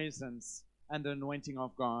the presence and the anointing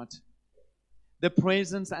of God. The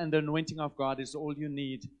presence and the anointing of God is all you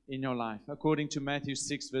need in your life. According to Matthew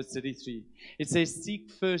 6, verse 33. It says, seek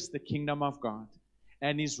first the kingdom of God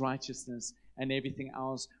and His righteousness, and everything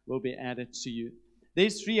else will be added to you.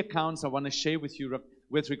 There's 3 accounts I want to share with you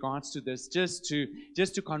with regards to this, just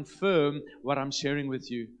to confirm what I'm sharing with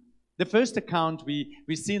you. The first account we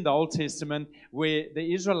see in the Old Testament, where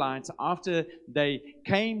the Israelites, after they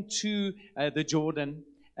came to the Jordan,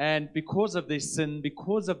 and because of their sin,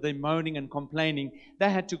 because of their moaning and complaining, they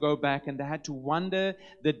had to go back and they had to wander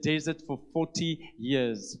the desert for 40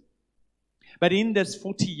 years. But in this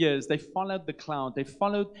 40 years, they followed the cloud. They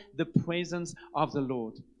followed the presence of the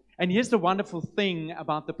Lord. And here's the wonderful thing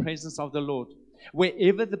about the presence of the Lord.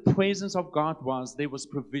 Wherever the presence of God was, there was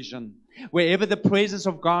provision. Wherever the presence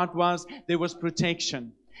of God was, there was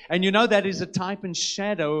protection. And you know, that is a type and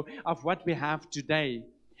shadow of what we have today.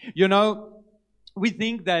 You know, we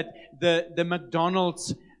think that the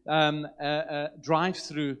McDonald's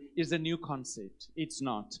drive-through is a new concept. It's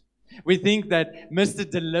not. We think that Mr.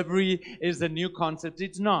 Delivery is a new concept.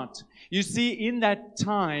 It's not. You see, in that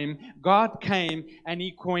time, God came and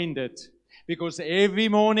He coined it. Because every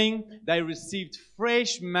morning they received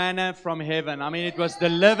fresh manna from heaven. I mean, it was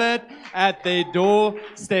delivered at their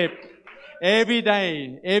doorstep. Every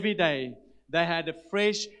day, they had a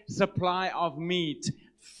fresh supply of meat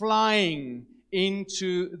flying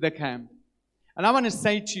into the camp. And I want to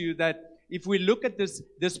say to you that if we look at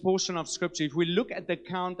this portion of Scripture, if we look at the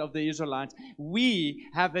account of the Israelites, we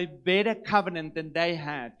have a better covenant than they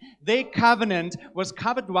had. Their covenant was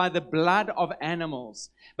covered by the blood of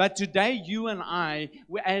animals. But today, you and I,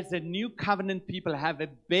 as a new covenant people, have a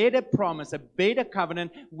better promise, a better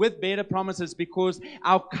covenant with better promises, because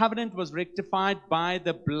our covenant was rectified by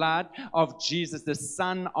the blood of Jesus, the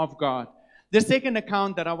Son of God. The second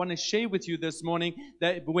account that I want to share with you this morning,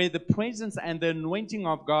 that where the presence and the anointing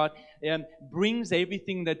of God brings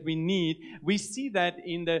everything that we need, we see that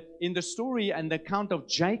in the story and the account of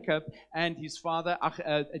Jacob and his father,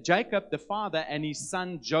 Jacob the father and his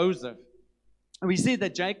son Joseph. We see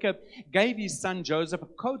that Jacob gave his son Joseph a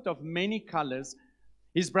coat of many colors.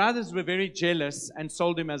 His brothers were very jealous and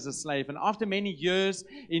sold him as a slave. And after many years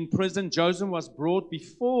in prison, Joseph was brought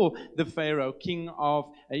before the Pharaoh, king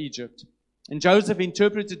of Egypt. And Joseph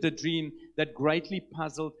interpreted a dream that greatly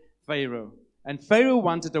puzzled Pharaoh. And Pharaoh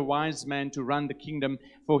wanted a wise man to run the kingdom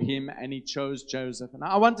for him, and he chose Joseph. And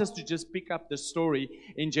I want us to just pick up the story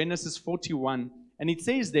in Genesis 41. And it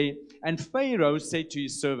says there, and Pharaoh said to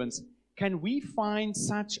his servants, "Can we find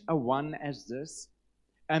such a one as this?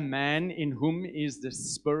 A man in whom is the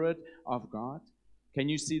Spirit of God?" Can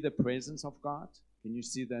you see the presence of God? Can you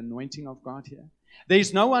see the anointing of God here? "There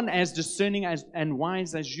is no one as discerning and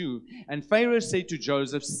wise as you." And Pharaoh said to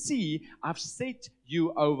Joseph, "See, I've set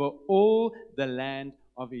you over all the land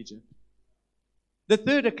of Egypt." The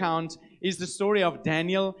third account is the story of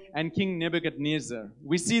Daniel and King Nebuchadnezzar.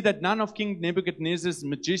 We see that none of King Nebuchadnezzar's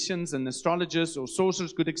magicians and astrologers or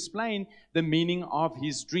sorcerers could explain the meaning of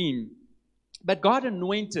his dream. But God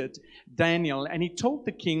anointed Daniel, and he told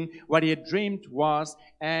the king what he had dreamed was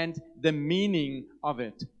and the meaning of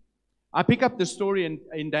it. I pick up the story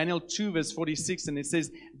in Daniel 2 verse 46, and it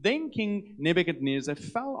says, "Then King Nebuchadnezzar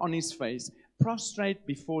fell on his face, prostrate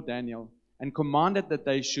before Daniel, and commanded that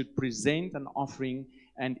they should present an offering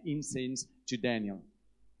and incense to Daniel.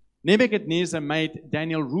 Nebuchadnezzar made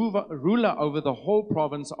Daniel ruler over the whole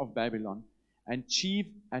province of Babylon and chief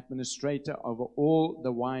administrator over all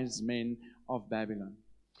the wise men of Babylon."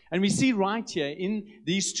 And we see right here in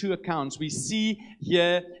these two accounts, we see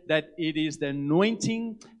here that it is the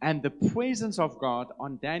anointing and the presence of God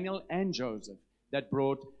on Daniel and Joseph that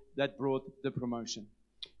brought the promotion.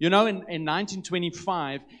 You know, in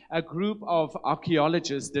 1925, a group of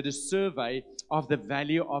archaeologists did a survey of the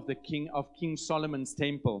value of King Solomon's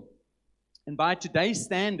temple. And by today's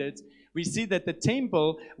standards, we see that the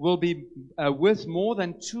temple will be worth more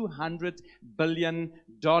than $200 billion.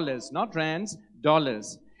 Not rands,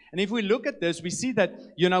 dollars. And if we look at this, we see that,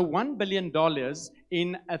 $1 billion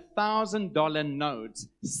in $1,000 notes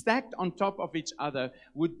stacked on top of each other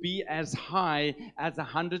would be as high as a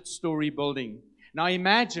 100-story building. Now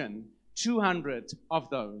imagine 200 of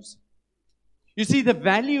those. You see, the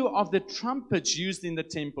value of the trumpets used in the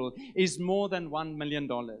temple is more than $1 million.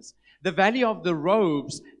 The value of the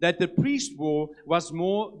robes that the priest wore was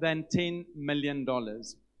more than $10 million.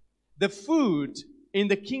 The food in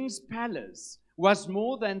the king's palace was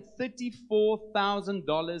more than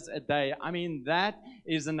 $34,000 a day. I mean, that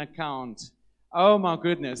is an account. Oh my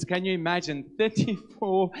goodness. Can you imagine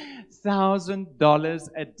 $34,000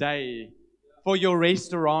 a day for your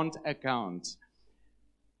restaurant account?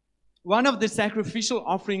 One of the sacrificial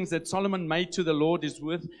offerings that Solomon made to the Lord is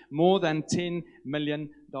worth more than $10 million.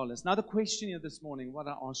 Now the question here this morning, what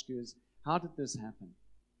I ask you is, how did this happen?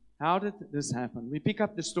 How did this happen? We pick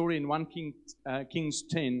up the story in 1 Kings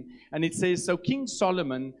 10, and it says, "So King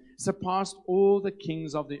Solomon surpassed all the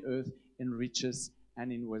kings of the earth in riches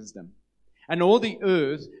and in wisdom. And all the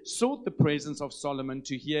earth sought the presence of Solomon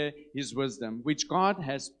to hear his wisdom, which God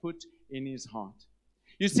has put in his heart."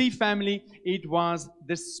 You see, family, it was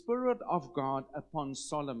the Spirit of God upon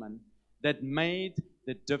Solomon that made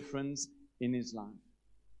the difference in his life.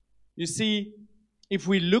 You see, if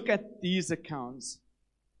we look at these accounts,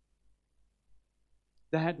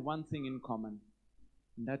 they had one thing in common,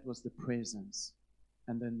 and that was the presence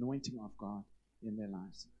and the anointing of God in their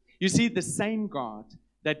lives. You see, the same God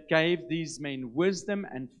that gave these men wisdom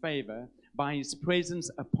and favor by his presence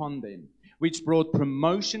upon them, which brought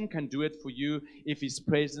promotion, can do it for you if his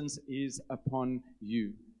presence is upon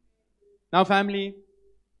you. Now, family,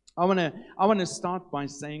 I want to start by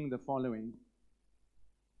saying the following.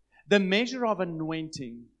 The measure of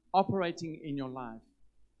anointing operating in your life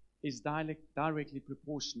is directly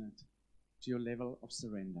proportionate to your level of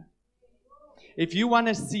surrender. If you want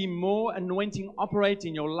to see more anointing operate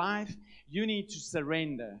in your life, you need to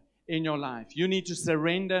surrender in your life. You need to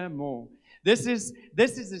surrender more. This is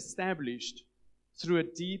established through a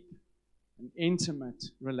deep and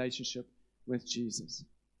intimate relationship with Jesus.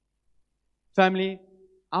 Family,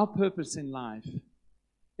 our purpose in life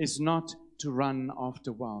is not to run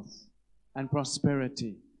after wealth and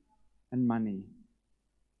prosperity and money,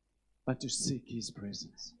 but to seek his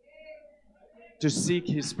presence. To seek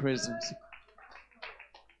his presence.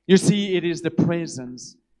 You see, it is the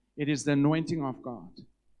presence, it is the anointing of God.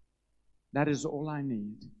 That is all I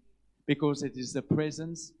need, because it is the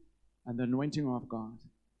presence and the anointing of God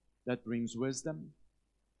that brings wisdom,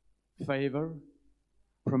 favor,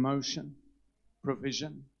 promotion,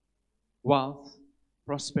 provision, wealth,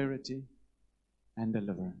 prosperity, and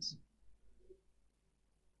deliverance.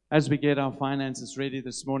 As we get our finances ready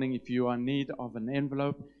this morning, if you are in need of an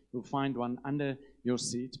envelope, you'll find one under your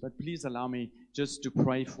seat. But please allow me just to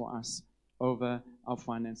pray for us over our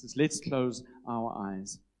finances. Let's close our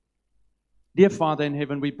eyes. Dear Father in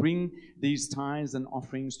heaven, we bring these tithes and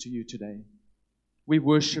offerings to you today. We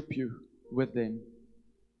worship you with them.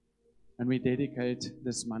 And we dedicate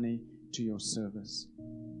this money to your service,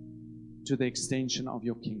 to the extension of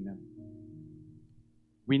your kingdom.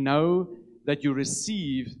 We know that you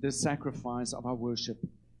receive the sacrifice of our worship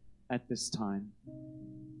at this time.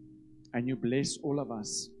 And you bless all of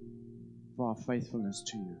us for our faithfulness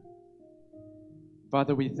to you.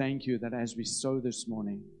 Father, we thank you that as we sow this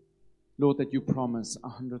morning, Lord, that you promise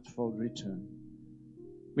 100-fold return.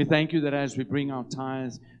 We thank you that as we bring our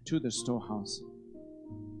tithes to the storehouse,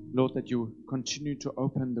 Lord, that you continue to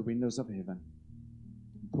open the windows of heaven,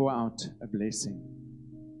 pour out a blessing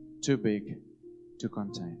too big to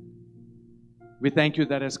contain. We thank you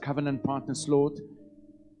that as covenant partners, Lord,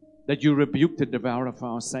 that you rebuke the devourer for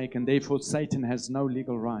our sake, and therefore Satan has no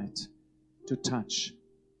legal right to touch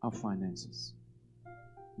our finances.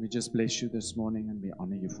 We just bless you this morning and we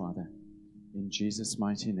honor you, Father. In Jesus'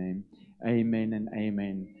 mighty name, amen and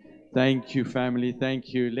amen. Thank you, family.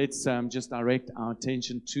 Thank you. Let's just direct our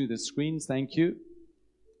attention to the screens. Thank you.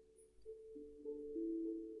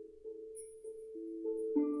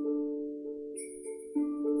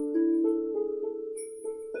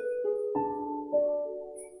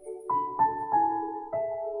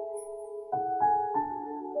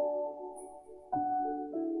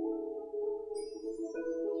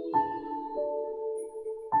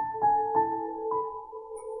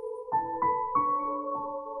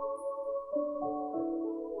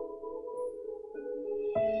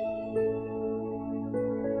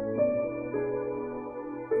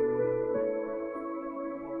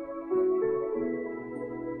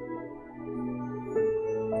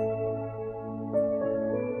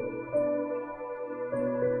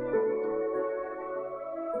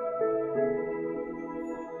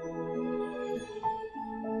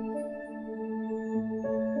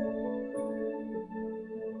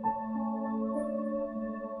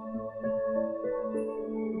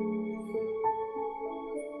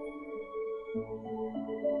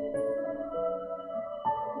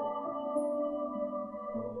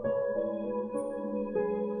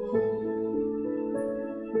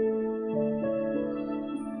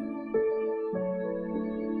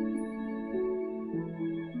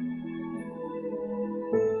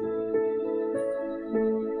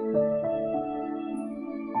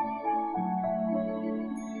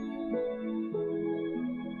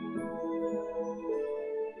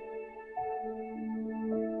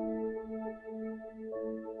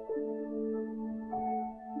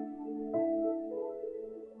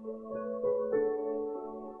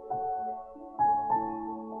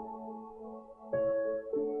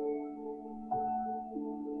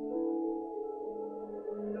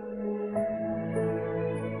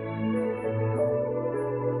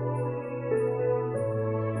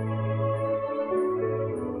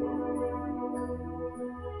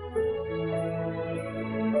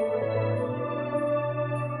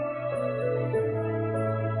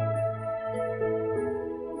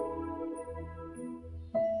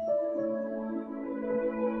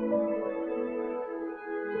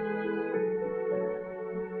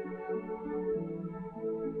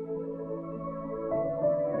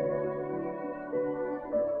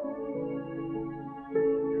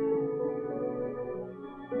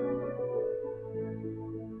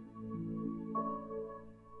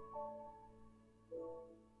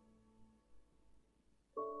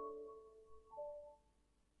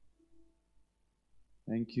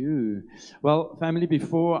 Thank you. Well, family,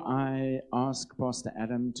 before I ask Pastor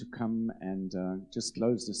Adam to come and just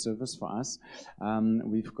close the service for us,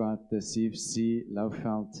 we've got the CFC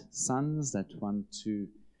Lowveld sons that want to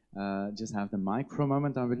just have the mic for a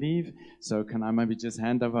moment, I believe. So can I maybe just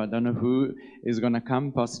hand over? I don't know who is going to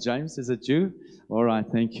come. Pastor James, is it you? All right,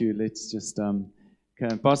 thank you. Let's just,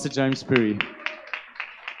 Pastor James Perry.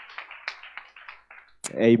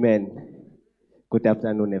 Amen. Good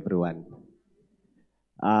afternoon, everyone.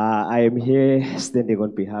 I am here standing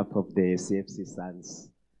on behalf of the CFC Sons,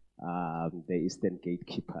 the Eastern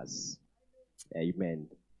Gatekeepers. Amen.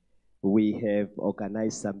 We have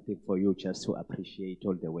organized something for you just to appreciate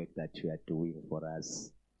all the work that you are doing for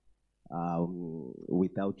us.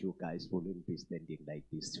 Without you guys, we wouldn't be standing like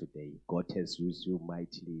this today. God has used you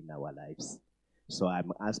mightily in our lives. So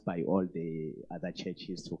I'm asked by all the other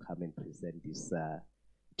churches to come and present this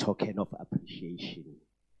token of appreciation.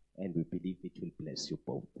 And we believe it will bless you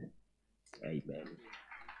both. Amen.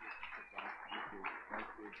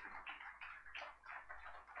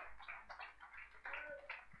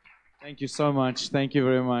 Thank you so much. Thank you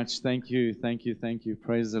very much. Thank you. Thank you. Thank you.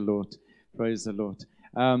 Praise the Lord. Praise the Lord.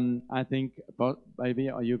 I think, baby,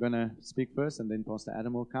 are you going to speak first and then Pastor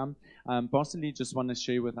Adam will come? Pastor Lee just want to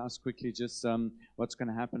share with us quickly just what's going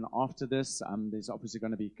to happen after this. There's obviously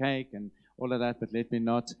going to be cake and all of that, but let me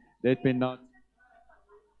not.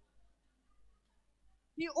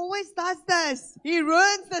 He always does this. He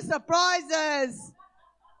ruins the surprises.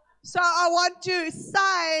 So I want to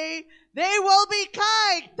say there will be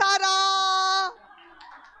cake. Ta-da!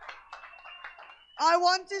 I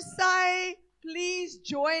want to say, please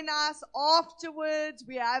join us afterwards.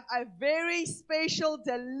 We have a very special,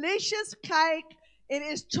 delicious cake. It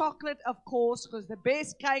is chocolate, of course, because the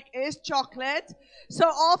best cake is chocolate. So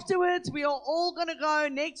afterwards, we are all going to go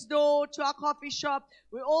next door to our coffee shop.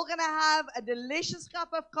 We're all going to have a delicious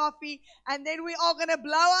cup of coffee. And then we are going to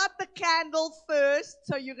blow out the candle first.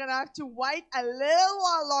 So you're going to have to wait a little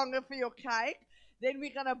while longer for your cake. Then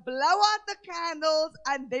we're going to blow out the candles.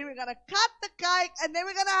 And then we're going to cut the cake. And then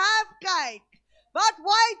we're going to have cake. But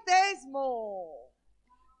wait, there's more.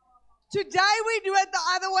 Today we do it the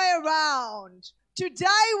other way around. Today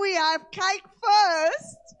we have cake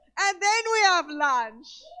first, and then we have lunch.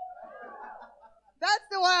 That's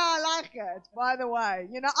the way I like it, by the way.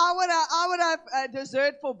 You know, I would have a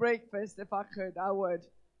dessert for breakfast if I could. I would.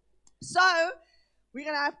 So, we're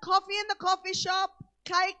going to have coffee in the coffee shop,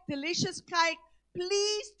 cake, delicious cake.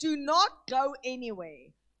 Please do not go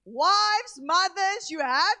anywhere. Wives, mothers, you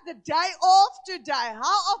have the day off today.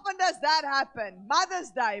 How often does that happen?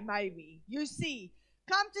 Mother's Day, maybe. You see.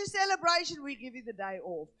 Come to celebration, we give you the day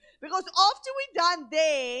off. Because after we're done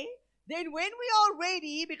there, then when we are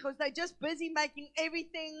ready, because they're just busy making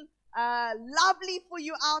everything lovely for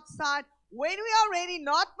you outside, when we are ready,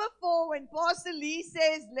 not before, when Pastor Lee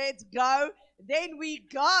says, let's go, then we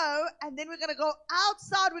go, and then we're going to go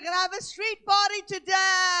outside. We're going to have a street party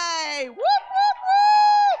today. Whoop, whoop,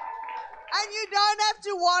 whoop. And you don't have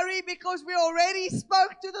to worry because we already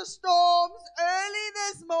spoke to the storms early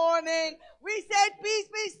this morning. We said, peace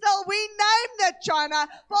be still. We named it, China.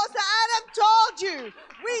 Pastor Adam told you.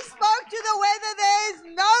 We spoke to the weather. There is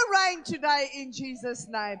no rain today in Jesus'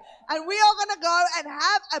 name. And we are going to go and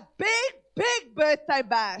have a big birthday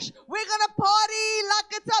bash. We're going to party like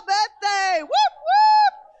it's our birthday. Whoop,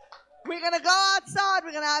 whoop. We're going to go outside.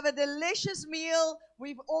 We're going to have a delicious meal.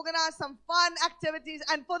 We've organized some fun activities.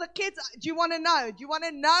 And for the kids, do you want to know? Do you want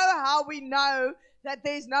to know how we know that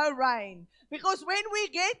there's no rain? Because when we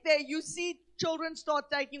get there, you see children start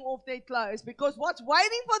taking off their clothes. Because what's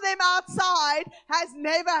waiting for them outside has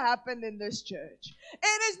never happened in this church.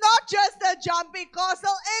 It is not just a jumping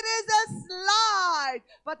castle. It is a slide.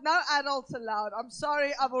 But no adults allowed. I'm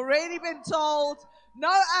sorry. I've already been told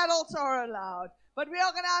no adults are allowed. But we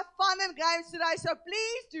are going to have fun and games today, so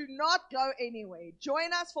please do not go anywhere.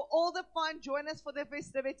 Join us for all the fun. Join us for the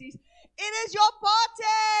festivities. It is your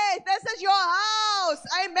party. This is your house.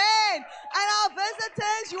 Amen. And our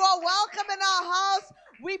visitors, you are welcome in our house.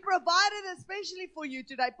 We provided especially for you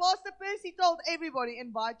today. Pastor Percy told everybody,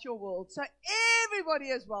 invite your world. So everybody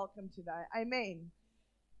is welcome today. Amen.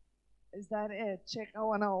 Is that it? Check. I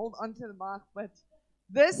want to hold on to the mic, but...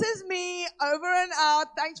 This is me, over and out.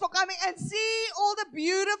 Thanks for coming and see all the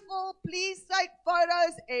beautiful. Please take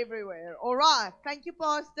photos everywhere. All right. Thank you,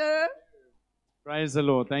 Pastor. Praise the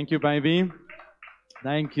Lord. Thank you, baby.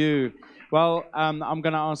 Thank you. Well, I'm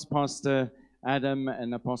going to ask Pastor Adam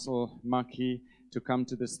and Apostle Maki to come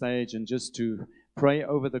to the stage and just to pray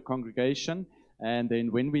over the congregation. And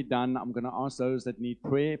then when we're done, I'm going to ask those that need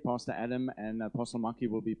prayer. Pastor Adam and Apostle Maki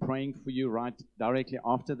will be praying for you right directly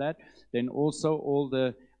after that. Then also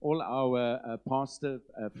all our pastor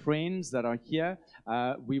friends that are here,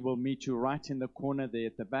 we will meet you right in the corner there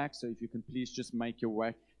at the back. So if you can please just make your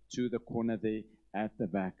way to the corner there at the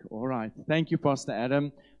back. All right. Thank you, Pastor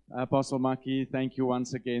Adam. Apostle Maki, thank you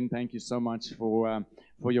once again. Thank you so much for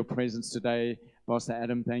your presence today. Pastor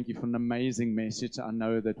Adam, thank you for an amazing message. I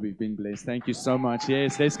know that we've been blessed. Thank you so much.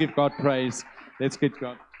 Yes, let's give God praise. Let's give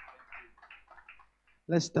God.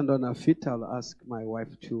 Let's stand on our feet. I'll ask my wife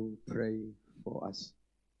to pray for us.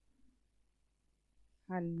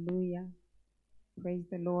 Hallelujah. Praise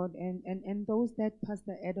the Lord. And those that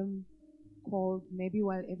Pastor Adam called, maybe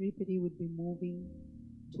while everybody would be moving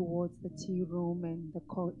towards the tea room and the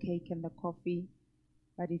cake and the coffee,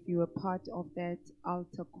 but if you are part of that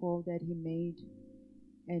altar call that he made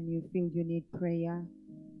and you feel you need prayer,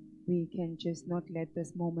 we can just not let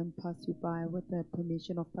this moment pass you by. With the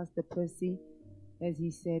permission of Pastor Percy, as he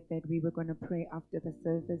said that we were going to pray after the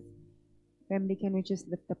service. Family, can we just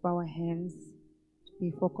lift up our hands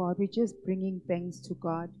before God? We're just bringing thanks to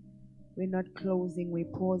God. We're not closing, we're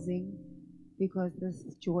pausing, because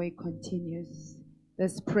this joy continues.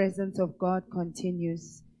 This presence of God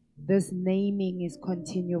continues. This naming is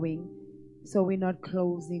continuing. So we're not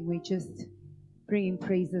closing, we're just bringing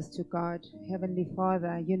praises to God. Heavenly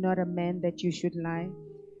Father, you're not a man that you should lie,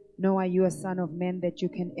 nor are you a son of man that you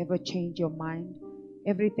can ever change your mind.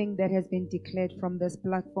 Everything that has been declared from this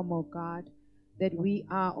platform, oh God, that we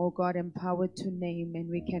are, oh God, empowered to name, and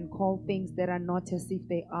we can call things that are not as if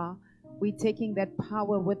they are. We're taking that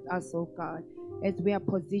power with us, oh God, as we are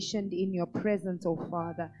positioned in your presence, oh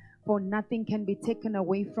Father. For nothing can be taken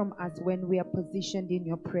away from us when we are positioned in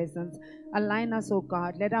your presence. Align us, oh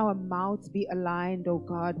God. Let our mouths be aligned, oh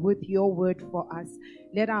God, with your word for us.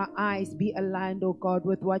 Let our eyes be aligned, oh God,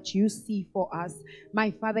 with what you see for us.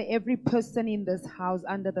 My Father, every person in this house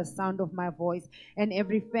under the sound of my voice and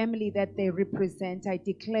every family that they represent, I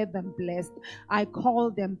declare them blessed. I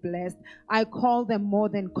call them blessed. I call them more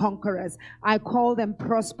than conquerors. I call them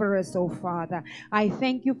prosperous, oh Father. I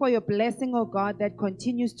thank you for your blessing, oh God, that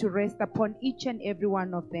continues to rest upon each and every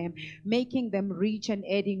one of them, making them rich and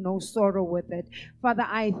adding no sorrow with it. Father,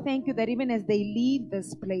 I thank you that even as they leave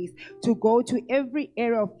this place to go to every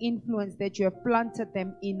area of influence that you have planted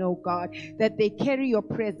them in, oh God, that they carry your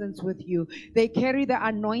presence with you. They carry the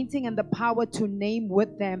anointing and the power to name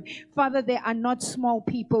with them. Father, they are not small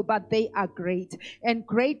people, but they are great, and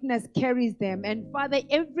greatness carries them. And Father,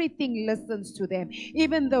 everything listens to them,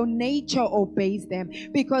 even though nature obeys them,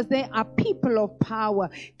 because they are people of power,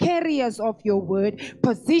 carriers of your word,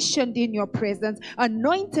 positioned in your presence,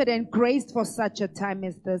 anointed and graced for such a time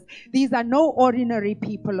as this. These are no ordinary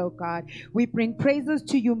people, oh God. We bring praises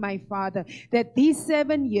to you, my Father, that these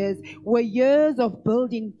 7 years were years of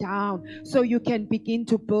building down so you can begin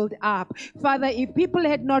to build up. Father, if people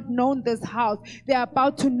had not known this house, they're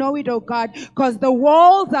about to know it, oh God, because the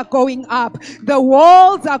walls are going up. The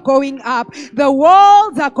walls are going up. The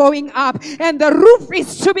walls are going up, and the roof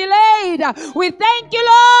is to be laid. We thank you,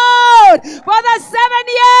 Lord, for the 7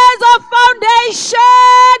 years of foundation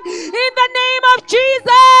in the name of Jesus.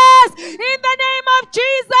 In the name of Jesus.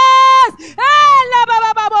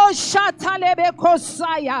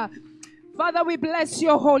 Father, we bless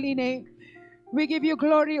your holy name. We give you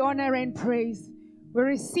glory, honor, and praise. We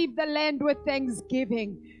receive the land with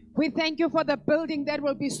thanksgiving. We thank you for the building that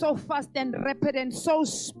will be so fast and rapid and so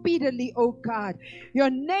speedily, oh God. Your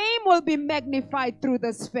name will be magnified through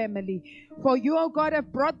this family. For you, oh God,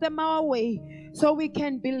 have brought them our way so we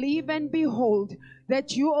can believe and behold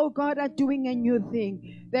that you, oh God, are doing a new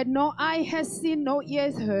thing, that no eye has seen, no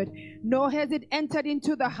ears heard, nor has it entered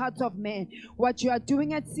into the hearts of man. What you are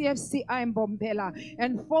doing at CFC Mbombela,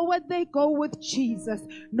 and forward they go with Jesus.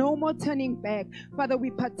 No more turning back. Father,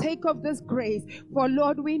 we partake of this grace, for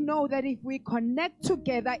Lord, we know that if we connect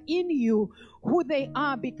together in you, who they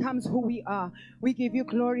are becomes who we are. We give you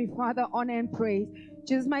glory, Father, honor, and praise. In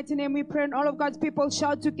Jesus' mighty name we pray, and all of God's people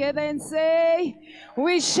shout together and say,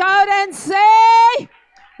 we shout and say,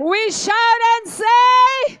 we shout and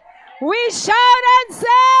say, we shout and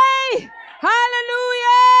say,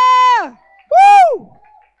 hallelujah! Woo!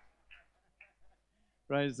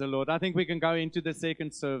 Praise the Lord. I think we can go into the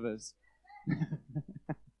second service.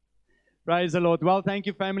 Praise the Lord. Well, thank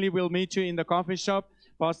you, family. We'll meet you in the coffee shop.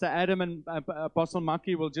 Pastor Adam and Apostle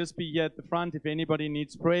Maki will just be here at the front. If anybody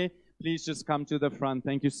needs prayer, please just come to the front.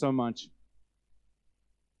 Thank you so much.